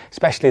well,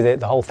 especially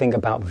the whole thing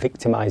about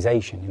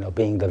victimization,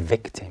 being the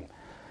victim,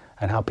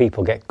 and how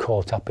people get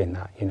caught up in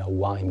that,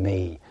 why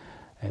me?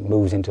 It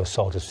moves into a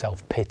sort of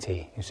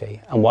self-pity, you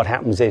see. And what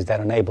happens is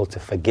they're unable to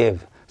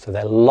forgive, so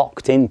they're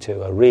locked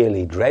into a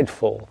really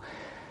dreadful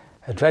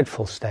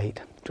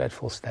state.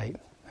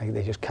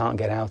 They just can't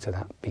get out of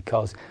that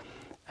because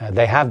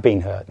they have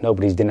been hurt.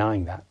 Nobody's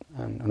denying that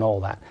and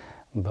all that.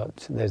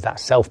 But there's that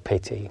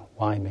self-pity,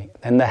 why me?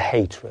 Then the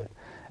hatred.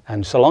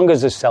 And so long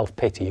as there's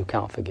self-pity, you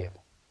can't forgive.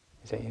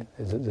 You see,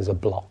 there's a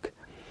block.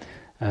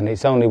 And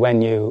it's only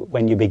when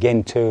you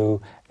begin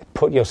to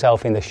put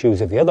yourself in the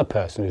shoes of the other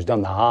person who's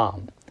done the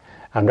harm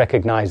and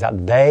recognize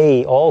that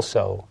they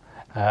also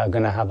are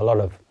going to have a lot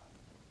of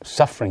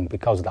suffering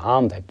because of the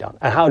harm they've done.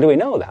 And how do we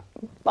know that?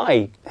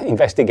 By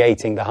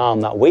investigating the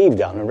harm that we've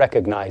done and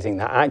recognizing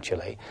that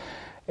actually,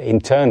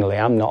 internally,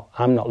 I'm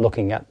not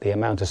looking at the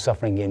amount of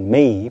suffering in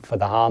me for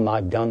the harm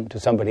I've done to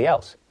somebody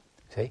else.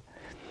 See?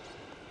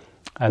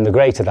 And the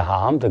greater the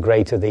harm, the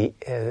greater the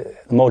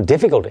more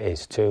difficult it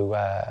is to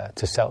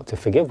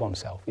forgive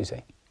oneself. You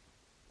see.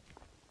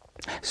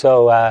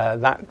 So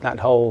that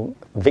whole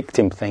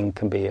victim thing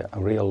can be a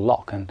real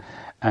lock,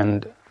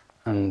 and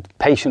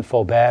patient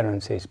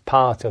forbearance is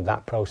part of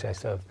that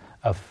process of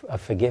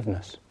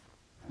forgiveness.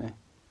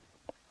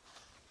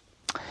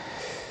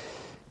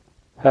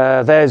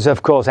 There's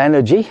of course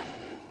energy.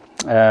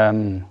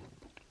 The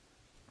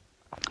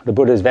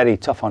Buddha is very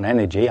tough on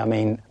energy. I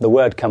mean, the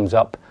word comes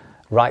up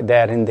right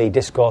there in the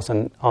discourse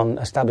on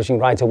establishing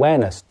right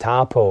awareness,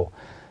 tapo,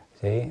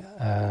 see,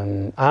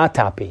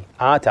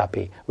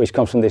 atapi, which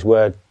comes from this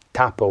word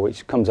tapo,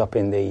 which comes up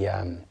in the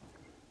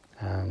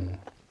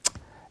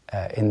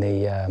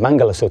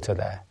Mangala Sutta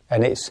there,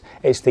 and it's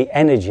the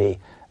energy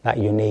that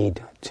you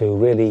need to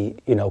really,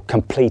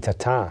 complete a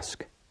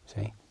task.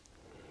 See,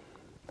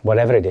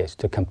 whatever it is,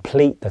 to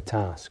complete the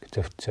task,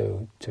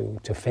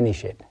 to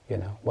finish it,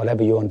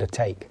 whatever you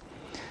undertake.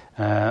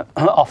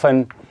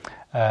 Often.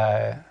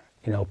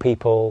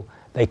 People,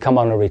 they come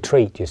on a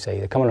retreat, you see.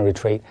 They come on a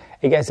retreat,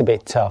 it gets a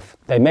bit tough.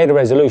 They made a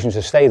resolution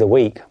to stay the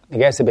week, it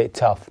gets a bit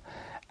tough,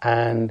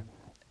 and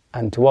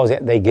towards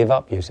it they give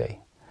up, you see.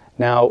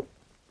 Now,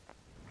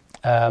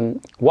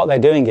 what they're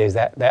doing is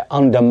that they're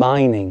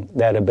undermining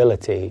their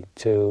ability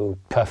to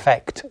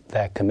perfect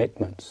their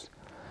commitments.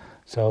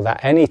 So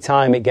that any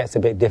time it gets a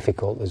bit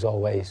difficult, there's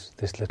always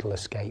this little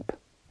escape,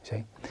 you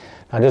see.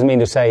 Now, it doesn't mean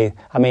to say,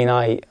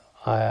 I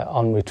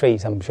on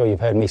retreats, I'm sure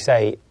you've heard me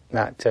say,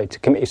 that to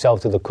commit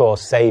yourself to the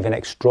course, save an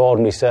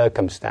extraordinary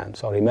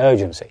circumstance or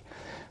emergency.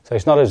 So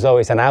it's not as though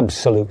it's an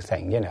absolute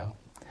thing,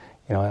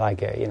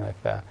 like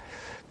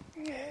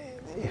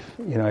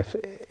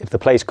if the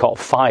place caught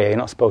fire, you're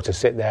not supposed to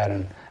sit there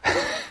and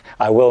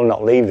I will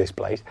not leave this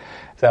place.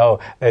 So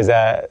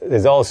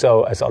there's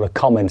also a sort of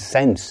common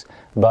sense.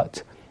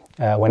 But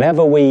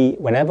whenever we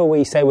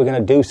say we're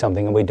going to do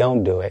something and we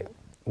don't do it,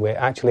 we're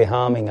actually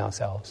harming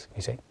ourselves.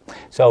 You see.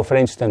 So, for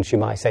instance, you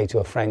might say to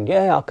a friend,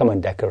 "Yeah, I'll come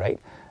and decorate."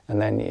 And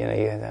then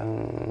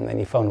then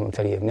you phone them and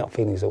tell you you're not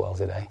feeling so well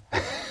today.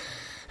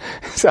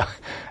 So,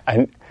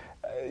 and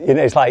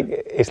it's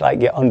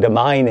like you're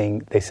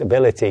undermining this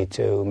ability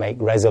to make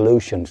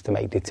resolutions, to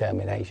make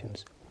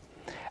determinations.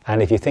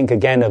 And if you think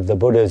again of the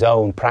Buddha's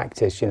own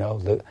practice,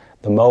 the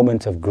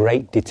moment of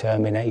great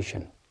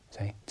determination,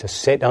 see, to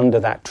sit under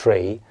that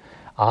tree,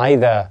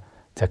 either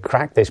to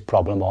crack this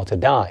problem or to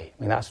die.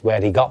 I mean, that's where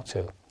he got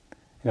to.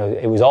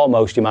 It was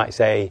almost, you might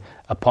say,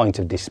 a point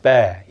of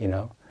despair.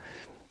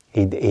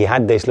 He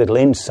had this little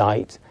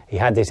insight. He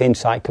had this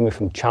insight coming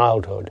from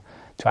childhood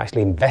to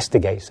actually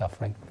investigate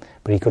suffering,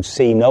 but he could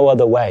see no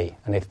other way.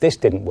 And if this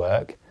didn't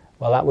work,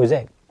 well, that was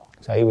it.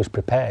 So he was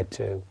prepared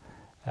to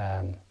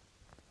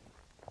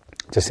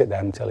sit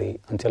there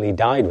until he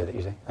died with it.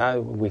 You see,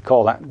 we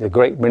call that the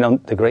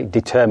great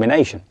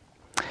determination.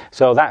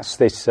 So that's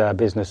this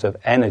business of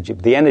energy.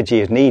 The energy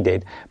is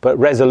needed, but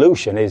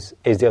resolution is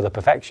the other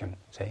perfection.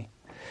 See,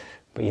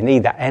 but you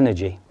need that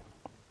energy.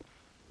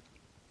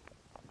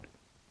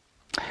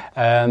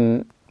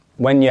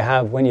 When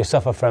you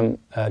suffer from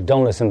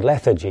dullness and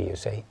lethargy, you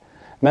see,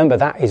 remember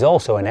that is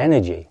also an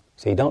energy.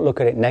 See, don't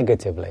look at it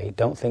negatively.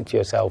 Don't think to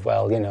yourself,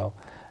 well,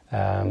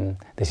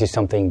 this is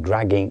something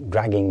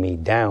dragging me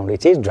down.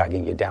 It is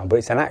dragging you down, but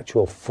it's an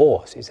actual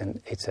force.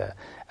 It's a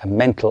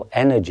mental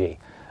energy.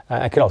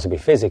 It can also be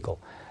physical.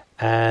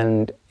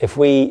 And if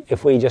we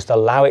just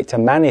allow it to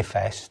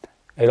manifest,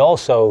 it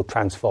also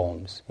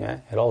transforms. Yeah,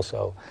 it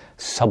also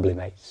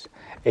sublimates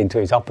into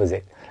its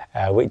opposite,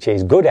 which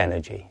is good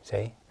energy.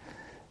 See,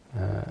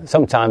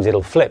 sometimes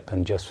it'll flip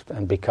and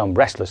become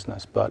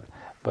restlessness, but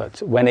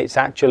when it's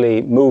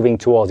actually moving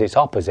towards its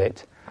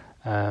opposite,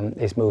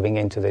 it's moving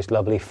into this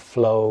lovely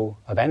flow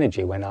of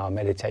energy. When our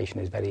meditation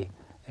is very,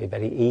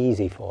 very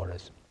easy for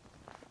us.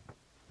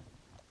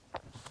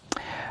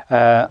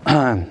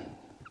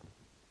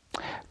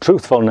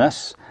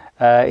 Truthfulness,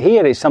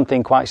 here is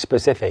something quite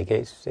specific.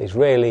 It's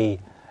really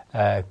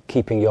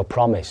keeping your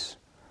promise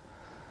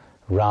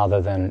rather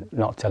than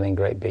not telling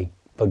great big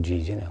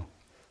budgies, you know.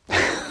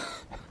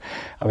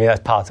 I mean,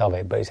 that's part of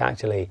it, but it's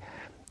actually,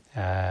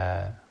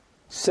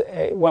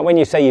 when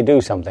you say you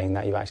do something,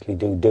 that you actually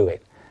do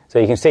it. So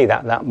you can see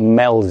that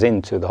melds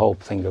into the whole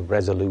thing of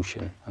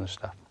resolution and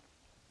stuff.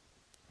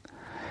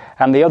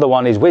 And the other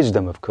one is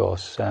wisdom, of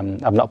course.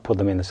 I've not put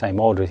them in the same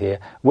order here.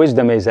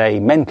 Wisdom is a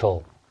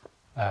mental,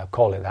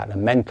 call it that, a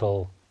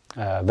mental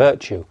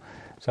virtue.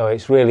 So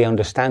it's really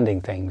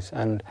understanding things.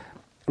 And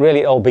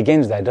really it all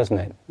begins there, doesn't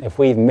it? If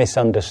we've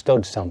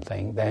misunderstood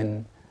something,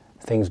 then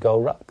things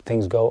go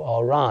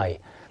awry.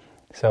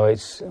 So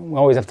we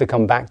always have to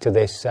come back to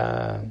this,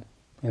 the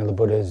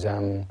Buddha's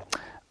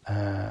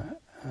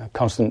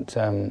constant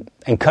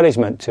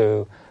encouragement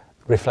to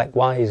reflect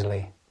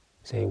wisely.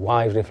 See,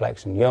 wise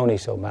reflection,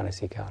 yoniso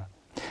manasikara.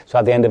 So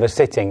at the end of a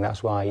sitting,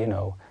 that's why,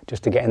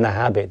 just to get in the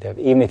habit of,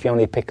 even if you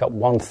only pick up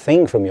one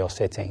thing from your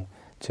sitting,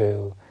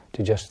 to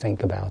just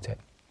think about it.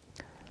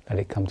 Let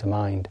it come to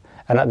mind.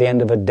 And at the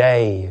end of a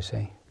day, you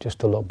see, just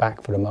to look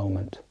back for a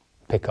moment,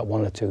 pick up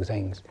one or two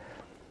things.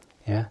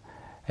 Yeah?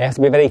 You have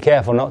to be very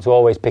careful not to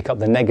always pick up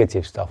the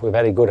negative stuff. We're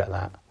very good at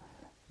that.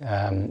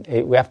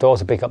 We have to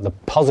also pick up the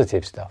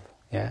positive stuff.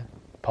 Yeah,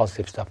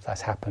 positive stuff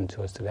that's happened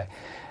to us today,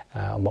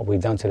 and what we've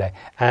done today.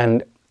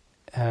 And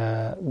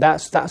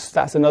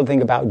that's another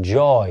thing about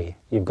joy.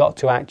 You've got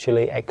to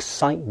actually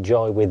excite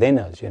joy within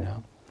us.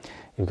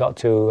 You've got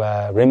to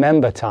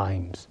remember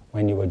times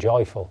when you were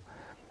joyful,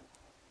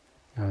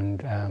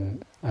 and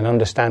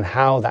understand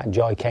how that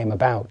joy came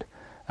about.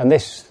 And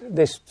this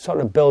sort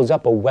of builds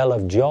up a well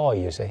of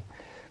joy. You see,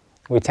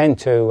 we tend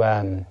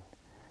to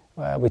be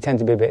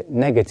a bit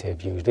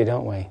negative usually,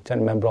 don't we? Tend to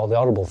remember all the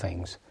horrible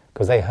things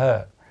because they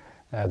hurt.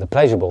 The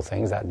pleasurable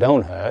things that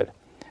don't hurt,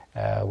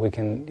 we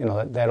can,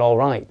 they're all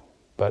right.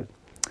 But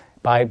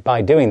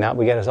by doing that,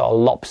 we get a sort of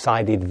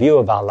lopsided view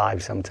of our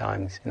lives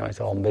sometimes. It's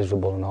all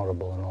miserable and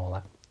horrible and all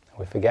that.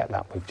 We forget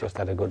that we've just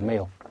had a good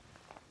meal.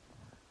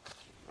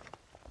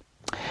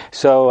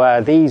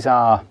 So these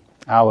are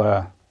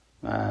our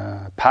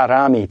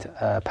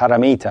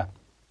paramita.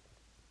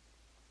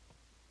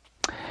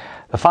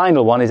 The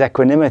final one is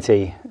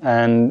equanimity,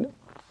 and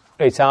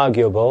it's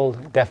arguable,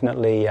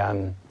 definitely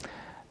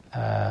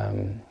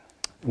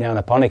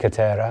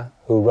Nyanaponika,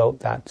 who wrote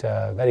that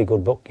very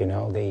good book,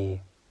 The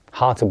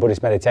Heart of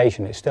Buddhist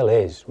Meditation. It still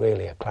is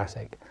really a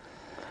classic.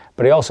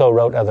 But he also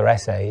wrote other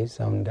essays,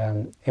 and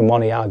in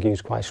one he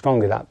argues quite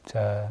strongly that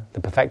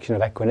the perfection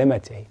of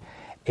equanimity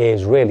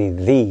is really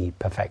the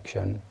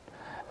perfection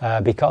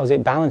because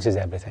it balances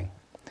everything.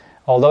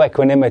 Although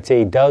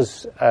equanimity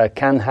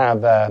can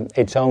have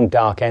its own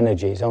dark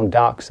energy, its own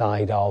dark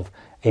side of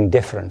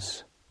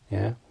indifference,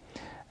 yeah.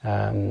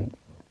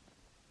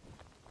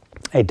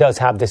 It does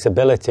have this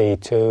ability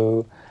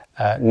to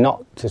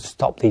not to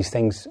stop these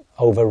things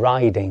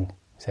overriding.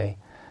 See,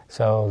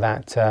 so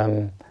that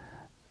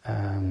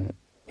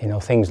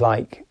things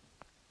like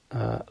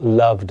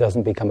love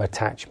doesn't become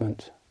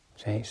attachment.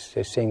 See,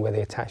 it's seeing where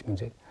the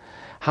attachment is.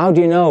 How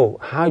do you know?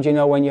 How do you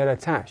know when you're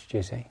attached?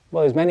 You see,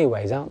 well, there's many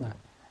ways, aren't there?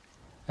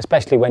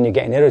 Especially when you're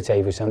getting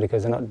irritated with somebody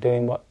because they're not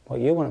doing what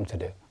you want them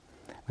to do.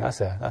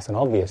 That's an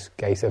obvious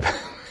case of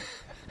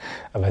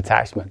of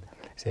attachment.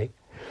 See,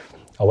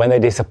 or when they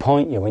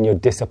disappoint you, when you're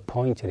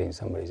disappointed in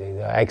somebody's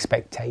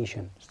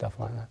expectation, stuff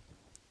like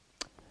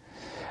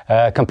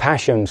that.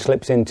 Compassion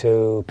slips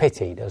into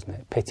pity, doesn't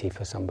it? Pity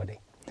for somebody.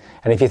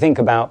 And if you think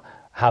about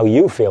how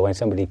you feel when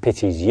somebody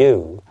pities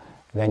you,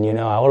 then you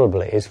know how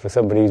horrible it is for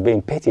somebody who's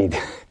being pitied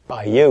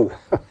by you.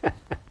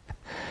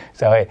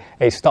 So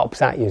it stops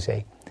that, you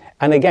see.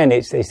 And again,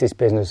 it's this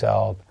business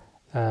of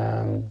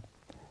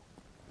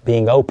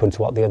being open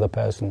to what the other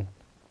person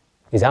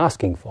is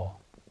asking for,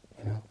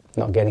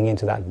 not getting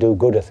into that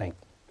do-gooder thing.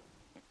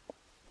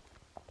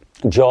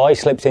 Joy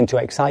slips into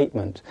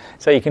excitement.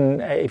 So you can,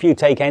 if you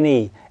take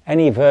any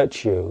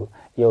virtue,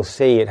 you'll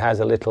see it has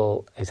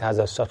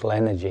a subtle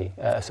energy,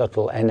 a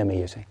subtle enemy,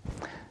 you see.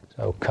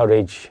 So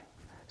courage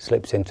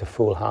slips into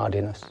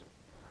foolhardiness.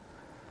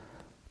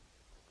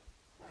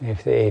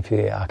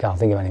 I can't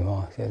think of any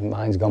more.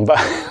 Mine's gone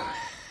back.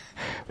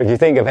 If you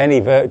think of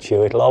any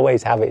virtue, it'll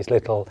always have its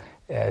little,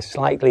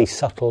 slightly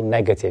subtle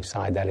negative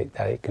side that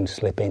it can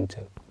slip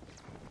into.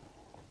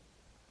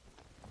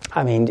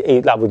 I mean,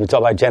 like we were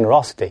talking about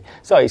generosity.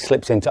 So it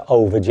slips into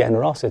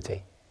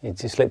over-generosity.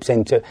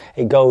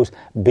 It goes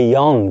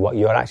beyond what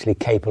you're actually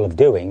capable of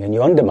doing, and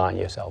you undermine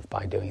yourself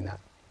by doing that.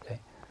 See?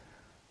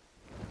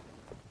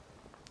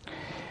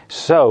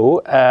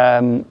 So,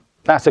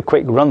 that's a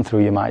quick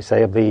run-through, you might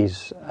say, of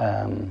these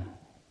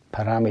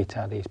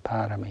paramita, these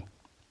parami.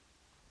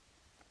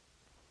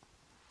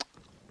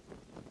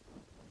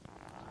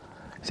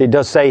 So it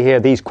does say here,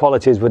 these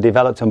qualities were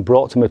developed and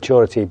brought to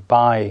maturity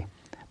by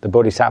the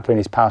Bodhisattva in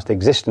his past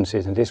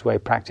existences, and this way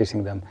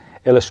practicing them,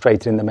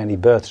 illustrated in the many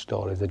birth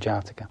stories, the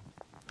Jataka.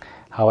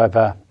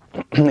 However,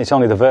 it's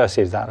only the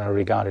verses that are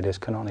regarded as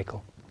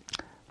canonical.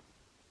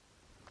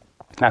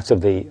 That's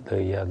of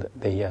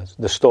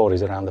the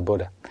stories around the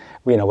Buddha.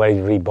 You know, where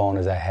he's reborn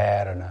as a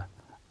hare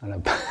and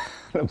a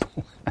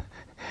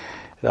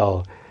it's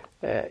all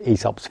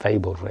Aesop's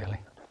fables, really.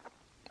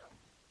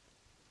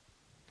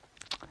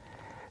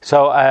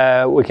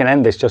 So we can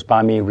end this just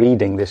by me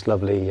reading this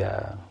lovely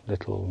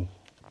little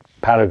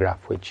paragraph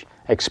which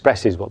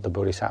expresses what the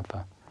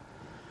Bodhisattva,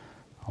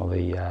 or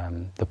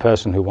the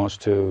person who wants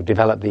to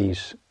develop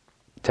these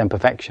 10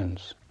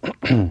 perfections.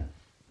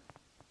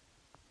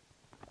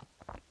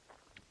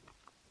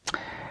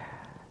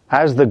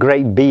 As the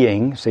great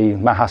being, see,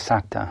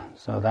 Mahasatta,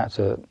 so that's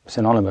a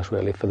synonymous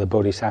really for the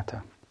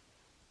Bodhisattva,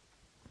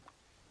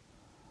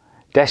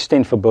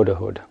 destined for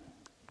Buddhahood,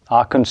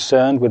 are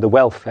concerned with the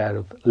welfare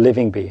of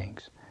living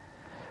beings,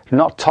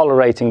 not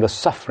tolerating the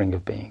suffering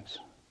of beings,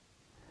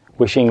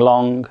 wishing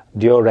long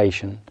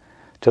duration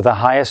to the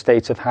higher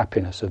states of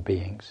happiness of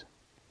beings,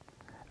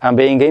 and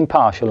being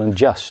impartial and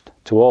just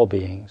to all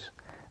beings.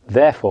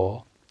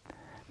 Therefore,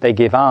 they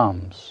give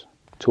alms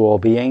to all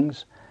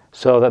beings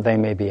so that they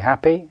may be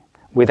happy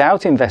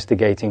without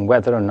investigating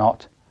whether or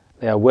not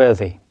they are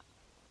worthy.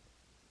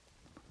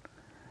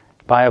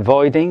 By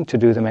avoiding to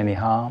do them any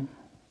harm,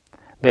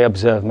 they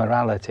observe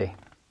morality.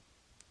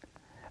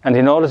 And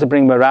in order to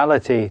bring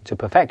morality to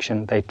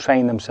perfection, they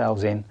train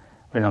themselves in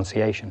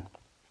renunciation.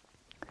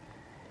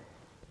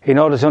 In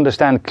order to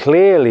understand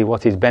clearly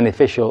what is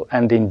beneficial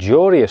and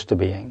injurious to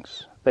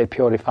beings, they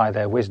purify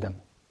their wisdom.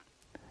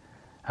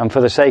 And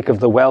for the sake of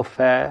the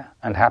welfare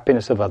and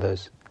happiness of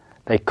others,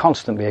 they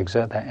constantly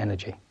exert their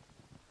energy.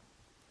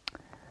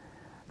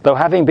 Though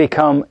having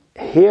become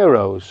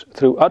heroes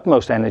through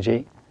utmost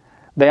energy,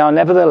 they are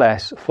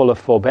nevertheless full of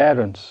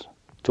forbearance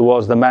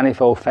towards the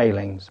manifold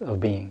failings of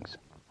beings.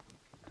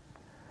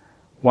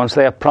 Once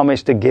they have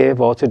promised to give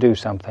or to do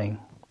something,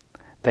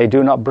 they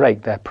do not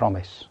break their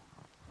promise.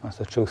 That's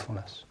the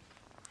truthfulness.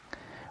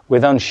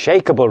 With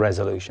unshakable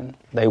resolution,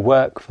 they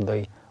work for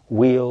the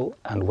weal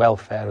and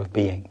welfare of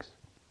beings.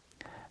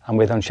 And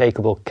with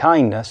unshakable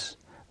kindness,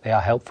 they are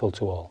helpful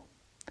to all.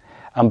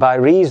 And by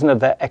reason of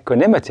their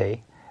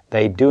equanimity,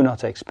 they do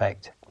not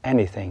expect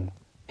anything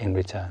in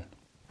return.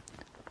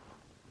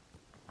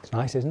 It's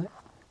nice, isn't it?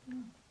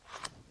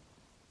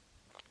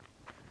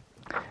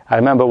 I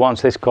remember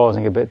once this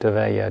causing a bit of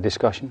a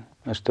discussion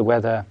as to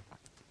whether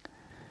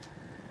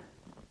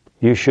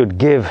you should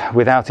give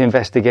without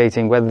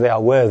investigating whether they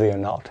are worthy or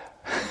not.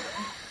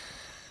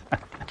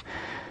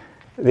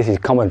 This is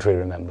commentary,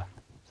 remember,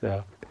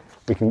 so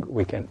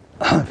we can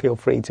feel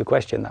free to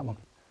question that one.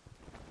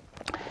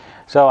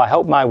 So I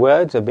hope my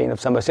words have been of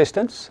some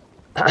assistance,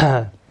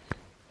 and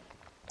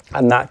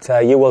that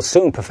you will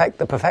soon perfect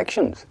the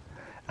perfections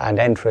and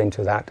enter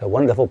into that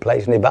wonderful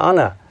place,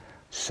 Nibbana,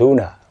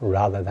 sooner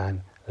rather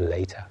than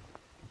later.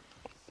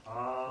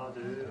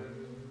 Sadhu,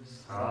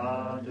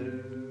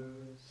 sadhu,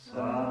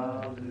 sadhu.